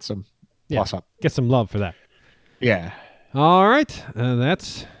it gets some plus up. Get some love for that. Yeah. All right.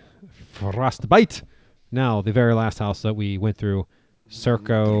 That's Frostbite. Now, the very last house that we went through,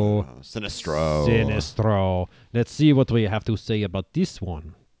 Circo Sinistro. Let's see what we have to say about this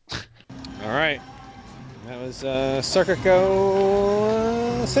one. All right. That was Circo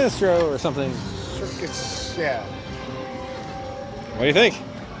Sinistro or something. Circus, yeah. What do you think?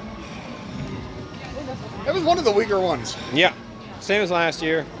 It was one of the weaker ones. Yeah. Same as last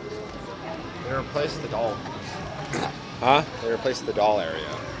year. They replaced the doll. Huh? They replaced the doll area.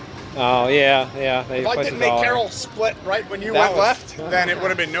 Oh, yeah. They If I replaced didn't the make doll. Carol split right when you That went was- left, then it would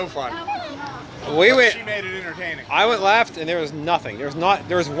have been no fun. She made it entertaining. I went left, and there was nothing. There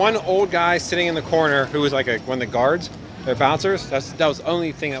was one old guy sitting in the corner who was like one of the guards, their bouncers. That was the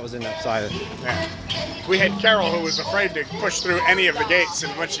only thing that was in that side. Yeah. We had Carol who was afraid to push through any of the gates,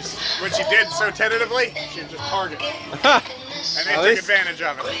 and when she did so tentatively, she would just target. And they took advantage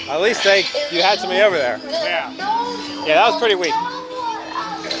of it. At least you had somebody over there. Yeah. Yeah, that was pretty weak.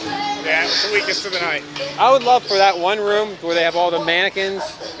 Yeah, it was the weakest of the night. I would love for that one room where they have all the mannequins,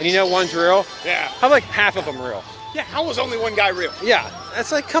 and one's real. Yeah. Have like half of them real. Yeah, how was only one guy real? Yeah,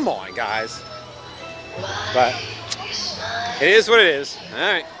 that's like, come on, guys. But it is what it is.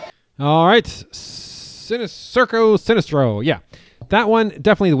 All right. Circo Sinistro. Yeah. That one,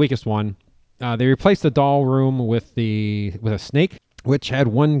 definitely the weakest one. They replaced the doll room with a snake, which had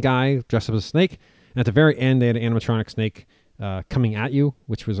one guy dressed up as a snake. And at the very end, they had an animatronic snake coming at you,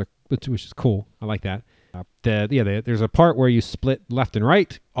 which is cool. I like that. There's a part where you split left and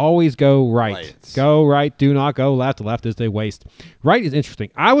right. Always go right. Go right. Do not go left. Left is the waste. Right is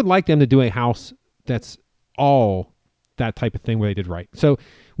interesting. I would like them to do a house that's all that type of thing where they did right. So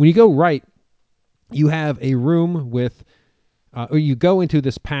when you go right, you have a room with, or you go into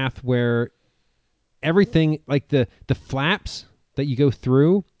this path where everything, like the flaps that you go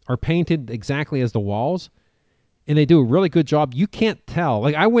through are painted exactly as the walls. And they do a really good job. You can't tell.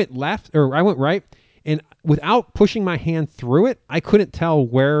 Like I went right, and without pushing my hand through it, I couldn't tell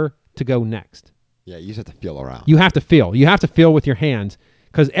where to go next. Yeah, you just have to feel around. You have to feel. You have to feel with your hands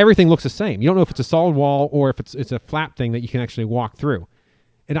because everything looks the same. You don't know if it's a solid wall or if it's a flap thing that you can actually walk through.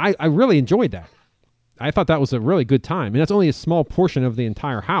 And I really enjoyed that. I thought that was a really good time. And that's only a small portion of the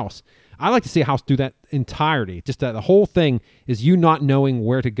entire house. I like to see a house do that entirety. Just that the whole thing is you not knowing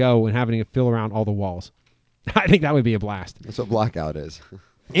where to go and having to feel around all the walls. I think that would be a blast. That's what Blackout is.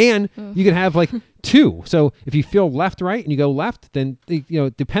 And you could have like two. So if you feel left, right, and you go left, then,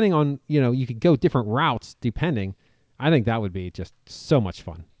 depending on, you could go different routes depending. I think that would be just so much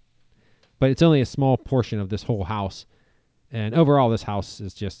fun. But it's only a small portion of this whole house. And overall, this house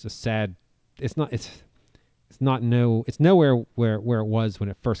is just a sad, it's nowhere where it was when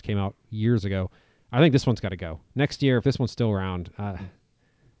it first came out years ago. I think this one's got to go. Next year, if this one's still around,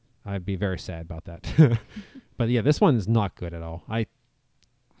 I'd be very sad about that. But yeah, this one's not good at all.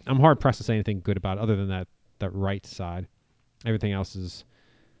 I'm hard pressed to say anything good about it other than that right side. Everything else is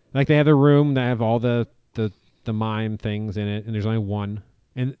like they have the room that have all the mime things in it, and there's only one.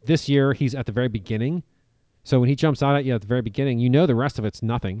 And this year he's at the very beginning. So when he jumps out at you at the very beginning, the rest of it's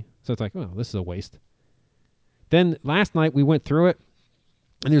nothing. So it's like, oh, this is a waste. Then last night we went through it,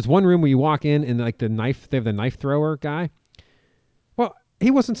 and there's one room where you walk in and like they have the knife thrower guy. Well, he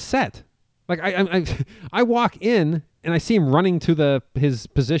wasn't set. Like I walk in and I see him running to his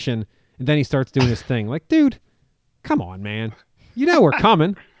position, and then he starts doing his thing. Like, dude, come on, man. We're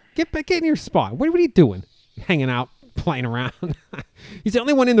coming. Get in your spot. What are you doing? Hanging out playing around. He's the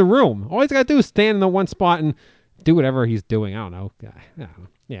only one in the room. All he's got to do is stand in the one spot and do whatever he's doing. I don't know.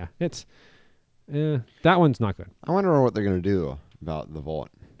 Yeah, it's that one's not good. I wonder what they're going to do about the vault.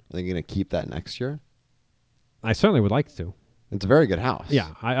 Are they going to keep that next year? I certainly would like to. It's a very good house. Yeah,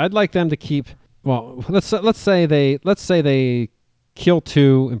 I'd like them to keep. Well, let's say they kill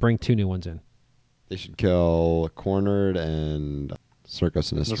 2 and bring 2 new ones in. They should kill Cornered and Circo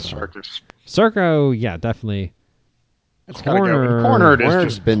The Sinistro. circus. Circo, yeah, definitely. It's gotta go. Cornered is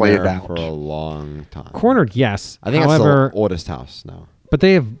Cornered's just been played there out. for a long time. Cornered, yes. I think However, it's the oldest house now. but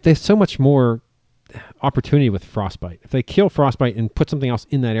they have so much more opportunity with Frostbite. If they kill Frostbite and put something else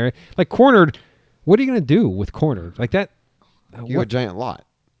in that area, like Cornered, what are you going to do with Cornered? Like that? You have a giant lot.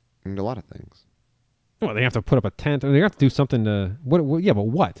 You can do a lot of things. Well, they have to put up a tent, or they have to do something to what? Yeah, but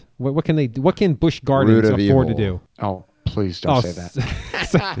what? What can they do? What can Busch Gardens Root of afford to evil. do? Oh, please don't say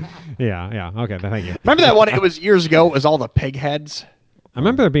that. Yeah. Okay, thank you. Remember that one? It was years ago. It was all the pig heads. I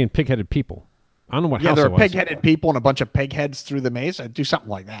remember there being pig-headed people. I don't know what Yeah, house there it were was. pig-headed people and a bunch of pig heads through the maze. I'd do something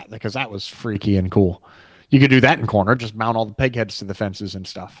like that because that was freaky and cool. You could do that in Corner. Just mount all the pig heads to the fences and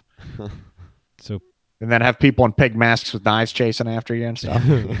stuff. So, and then have people in pig masks with knives chasing after you and stuff.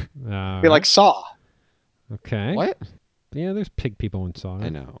 Be like Saw. Okay. What? Yeah, there's pig people in Saw. I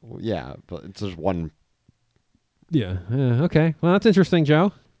know. Yeah, but it's just one. Yeah. Okay. Well, that's interesting,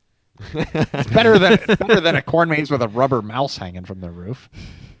 Joe. It's better than a corn maze with a rubber mouse hanging from the roof.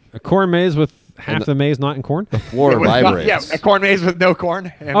 A corn maze with half the maze not in corn. The floor vibrates. Yeah, a corn maze with no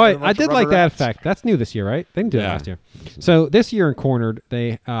corn. And Oh, a wait, bunch I of did rubber like that rats. effect. That's new this year, right? They didn't do that last year. So this year in Cornered,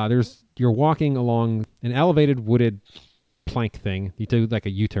 you're walking along an elevated wooded plank thing. You do like a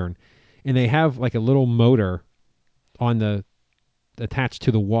U-turn, and they have like a little motor attached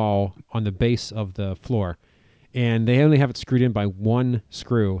to the wall on the base of the floor, and they only have it screwed in by one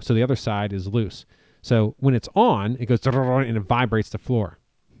screw, so the other side is loose. So when it's on, it goes and it vibrates the floor.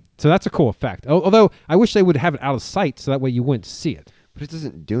 So that's a cool effect. Although I wish they would have it out of sight so that way you wouldn't see it. But it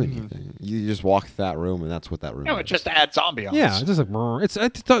doesn't do anything. You just walk that room, and that's what that room No, is. it just adds ambiance. Yeah, it's just like I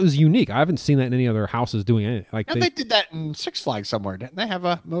just thought it was unique. I haven't seen that in any other houses doing anything. Like And they did that in Six Flags somewhere, didn't they? Have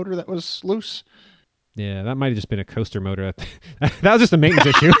a motor that was loose. yeah, that might have just been a coaster motor. That was just a maintenance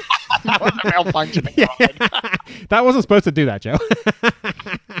issue. That was malfunctioning. That wasn't supposed to do that, Joe.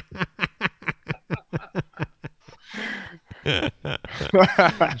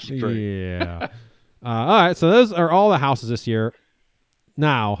 Yeah. All right, so those are all the houses this year.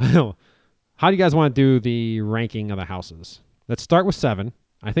 Now, how do you guys want to do the ranking of the houses? Let's start with 7.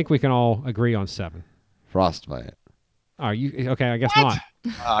 I think we can all agree on 7. Frostbite. Are you okay? I guess not.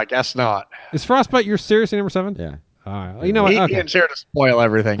 I guess not. Is Frostbite your seriously number 7? Yeah. All right. You know what? Okay. Ian's here to spoil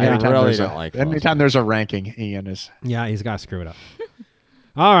everything. Yeah, anytime really there's don't like anytime there's a ranking, Ian is. Yeah, he's got to screw it up.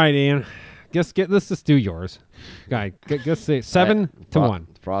 All right, Ian. Let's just do yours. Guy, let's say 7 to 1.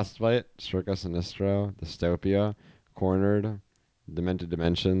 Frostbite, Circo Sinistro, Dystopia, Cornered, Demented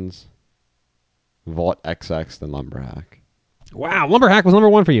Dimensions, Vault XX, then Lumberhack. Wow, Lumberhack was number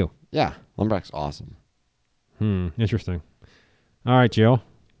 1 for you. Yeah, Lumberhack's awesome. Interesting. All right, Jill.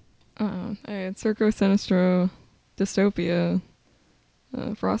 I had Circo Sinistro, Dystopia,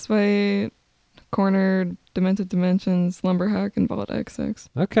 Frostbite, Cornered, Demented Dimensions, Lumberhack, and Vault XX.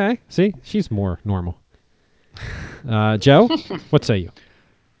 Okay. See, she's more normal. Joe, what say you?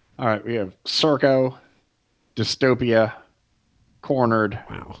 All right, we have Circo, Dystopia, Cornered,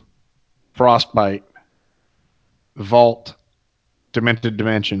 Frostbite, Vault, Demented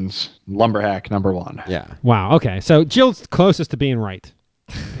Dimensions, Lumberhack, number 1. Yeah. Wow. Okay. So Jill's closest to being right.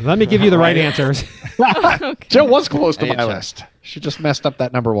 Let me give you the right answers. Jill was close to Hey, my check. list. She just messed up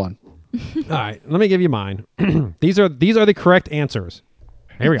that number 1. All right. Let me give you mine. These are the correct answers.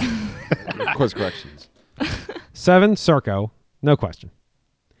 Here we go. Quiz corrections. 7, Circo. No question.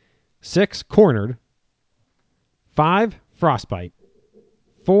 6, Cornered. 5, Frostbite.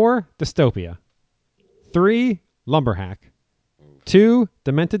 4, Dystopia. 3, Lumberhack. 2,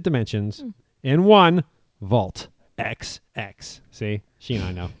 Demented Dimensions. And 1, Vault XX. See? She and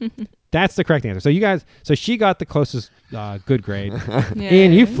I know. That's the correct answer. So you guys, she got the closest good grade.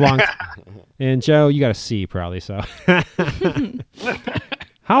 Ian, you flunked. And Joe, you got a C probably. So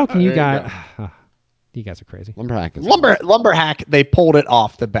how can you guys? You guys are crazy. Lumberhack is Lumberhack, they pulled it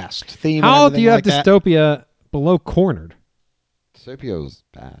off the best theme. How and do you have everything like Dystopia below Cornered? Dystopia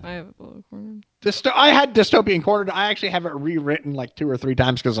bad. I have it below Cornered. that? I had Dystopia and Cornered. I actually have it rewritten like 2 or 3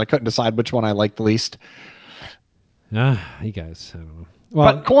 times because I couldn't decide which one I liked the least. You guys, I don't know.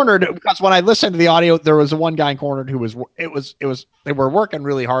 Well, But Cornered, because when I listened to the audio, there was one guy in Cornered who was they were working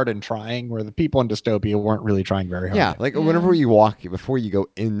really hard and trying, where the people in Dystopia weren't really trying very hard. Yeah, like whenever you walk, before you go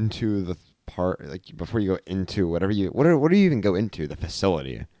into the part, like before you go into whatever what do you even go into the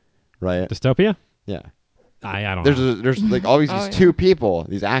facility, right? Dystopia? Yeah. I don't know. There's like always Oh, these yeah. two people,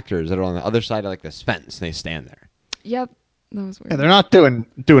 these actors that are on the other side of like this fence, and they stand there. Yep. That was weird. Yeah, they're not doing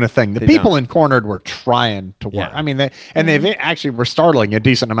a thing. The They people don't. in Cornered were trying to work. Yeah. I mean, they've actually were startling a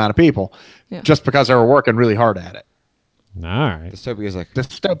decent amount of people Yeah. just because they were working really hard at it. All right. Dystopia is like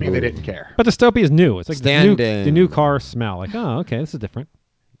Dystopia, they didn't care. But Dystopia is new. It's like the Stand-in. new car smell. Like, oh, okay, this is different.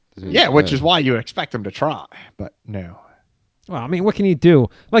 Yeah, which is why you expect them to try, but no. Well, I mean, what can you do?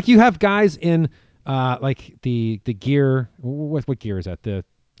 Like, you have guys in, like the gear. What gear is that? The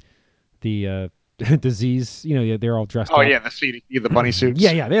disease. You know, they're all dressed. Oh up. yeah, the CDC, the bunny suits.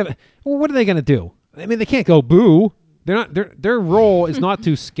 Yeah. They have. Well, what are they gonna do? I mean, they can't go boo. They're not. Their role is not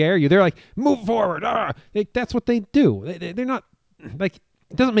to scare you. They're like, move forward. That's what they do. They're not like.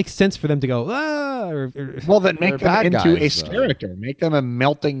 It doesn't make sense for them to go. Well, then They're make them bad into guys, a though. character. Make them a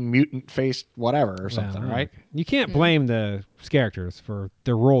melting mutant faced whatever or something, Well, right? You can't blame the characters for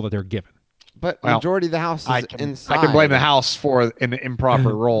the role that they're given. But Well, majority of the house is inside. I can blame the house for an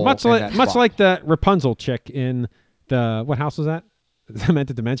improper role. Much in like that much spot. like the Rapunzel chick in the what house was that?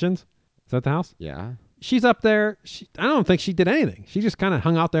 Demented Dimensions. Is that the house? Yeah. She's up there. I don't think she did anything. She just kind of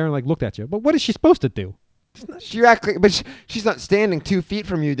hung out there and like looked at you. But what is she supposed to do? But she's not standing 2 feet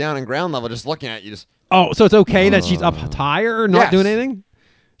from you down in ground level, just looking at you. Just Oh, so it's okay that she's up higher, not Yes. doing anything?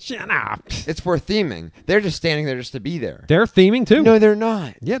 Nah. it's for theming. They're just standing there just to be there. They're theming too. No, they're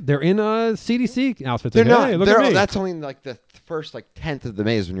not. Yeah, they're in CDC outfits. They're Like, not. Hey, look at me. That's only like the first like 10th of the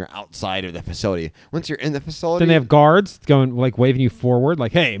maze when you're outside of the facility. Once you're in the facility, Then they have guards going like waving you forward,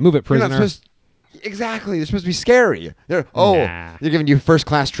 like, "Hey, move it, you're not prisoner." supposed. Exactly, they're supposed to be scary. They're Nah. they're giving you first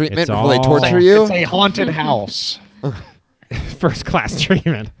class treatment It's before they all- torture you. It's a haunted house. First class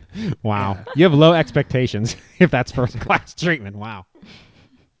treatment. Wow. You have low expectations if that's first class treatment. Wow.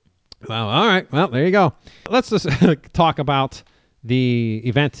 Well, all right. Well, there you go. Let's just talk about the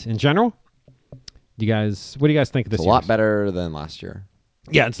event in general. What do you guys think of this It's a lot year's? better than last year.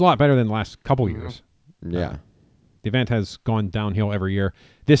 Yeah, it's a lot better than the last couple years. Yeah. The event has gone downhill every year.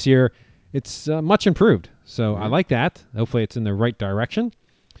 This year, it's much improved. So I like that. Hopefully, it's in the right direction.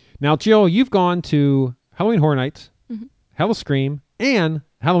 Now, Jill, you've gone to Halloween Horror Nights, Hallowscream, and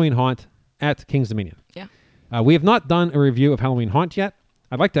Halloween Haunt at King's Dominion. Yeah. We have not done a review of Halloween Haunt yet.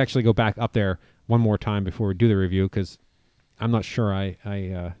 I'd like to actually go back up there one more time before we do the review because I'm not sure I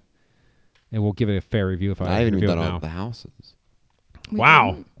will give it a fair review if I I haven't even review it done all now. of the houses.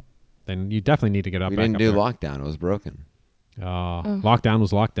 Wow. Then you definitely need to get up We back didn't up do there. lockdown. It was broken. Lockdown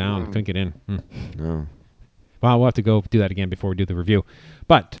was locked down. Couldn't get in. No. Well, we'll have to go do that again before we do the review.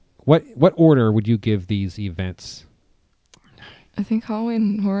 But what order would you give these events? I think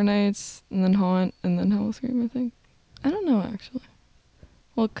Halloween Horror Nights, and then Haunt, and then Halloween. I think. I don't know actually.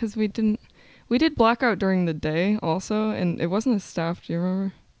 Well, because we did Blackout during the day also, and it wasn't as staffed. Do you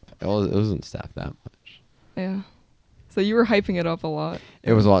remember? It wasn't staffed that much. Yeah. So you were hyping it up a lot.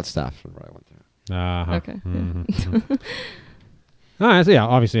 It was a lot staffed when I went through. Uh-huh. Okay. Mhm. All right, so yeah,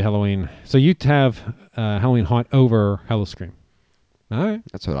 obviously Halloween. So you'd have Halloween Haunt over Hallowscream. All right.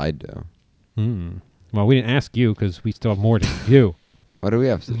 That's what I'd do. Well, we didn't ask you because we still have more to review. What do we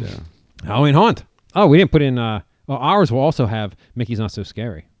have to do? Halloween Haunt. Oh, we didn't put in. Well, ours will also have Mickey's Not So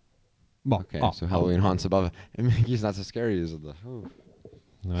Scary. Well, Okay, so Halloween Haunts above it. And Mickey's Not So Scary is the... Ooh.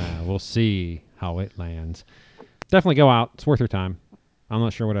 We'll see how it lands. Definitely go out. It's worth your time. I'm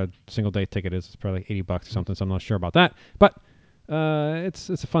not sure what a single day ticket is. It's probably like $80 or something, so I'm not sure about that. But it's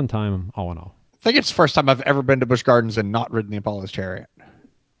a fun time all in all. I think it's the first time I've ever been to Busch Gardens and not ridden the Apollo's Chariot.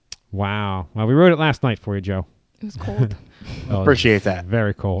 Wow. Well, we rode it last night for you, Joe. It was cold. Appreciate that.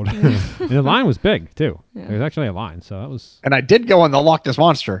 Very cold. And the line was big, too. Yeah. There was actually a line, so that was... And I did go on the Loch Ness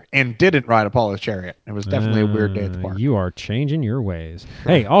Monster and didn't ride Apollo's Chariot. It was definitely a weird day at the park. You are changing your ways.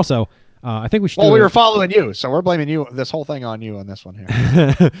 Hey, also, I think we should Well, do we a- were following you, so we're blaming you, this whole thing on you on this one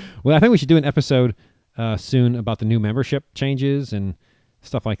here. Well, I think we should do an episode soon about the new membership changes and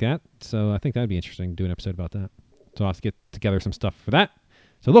stuff like that. So I think that'd be interesting to do an episode about that. So I'll have to get together some stuff for that.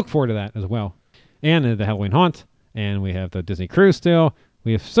 So look forward to that as well. And the Halloween Haunt. And we have the Disney Cruise still.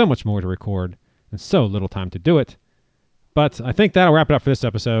 We have so much more to record and so little time to do it. But I think that'll wrap it up for this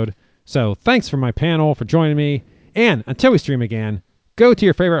episode. So thanks for my panel for joining me. And until we stream again, go to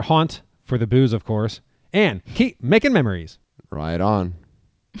your favorite haunt for the booze, of course. And keep making memories. Right on.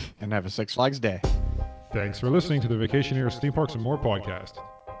 And have a Six Flags day. Thanks for listening to the Vacationeers Theme Parks and More podcast.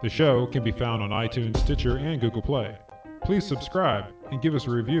 The show can be found on iTunes, Stitcher, and Google Play. Please subscribe and give us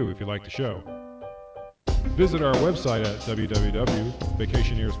a review if you like the show. Visit our website at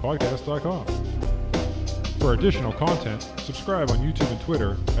www.vacationeerspodcast.com. For additional content, subscribe on YouTube and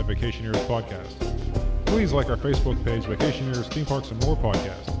Twitter at Vacationeers Podcast. Please like our Facebook page, Vacationeers, Theme Parks, and More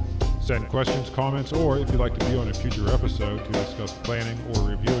Podcast. Send questions, comments, or if you'd like to be on a future episode to discuss planning or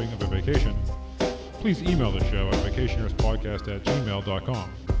reviewing of a vacation, please email the show at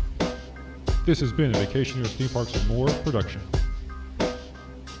vacationerspodcast@gmail.com. This has been a Vacationeers, Theme Parks, and More production.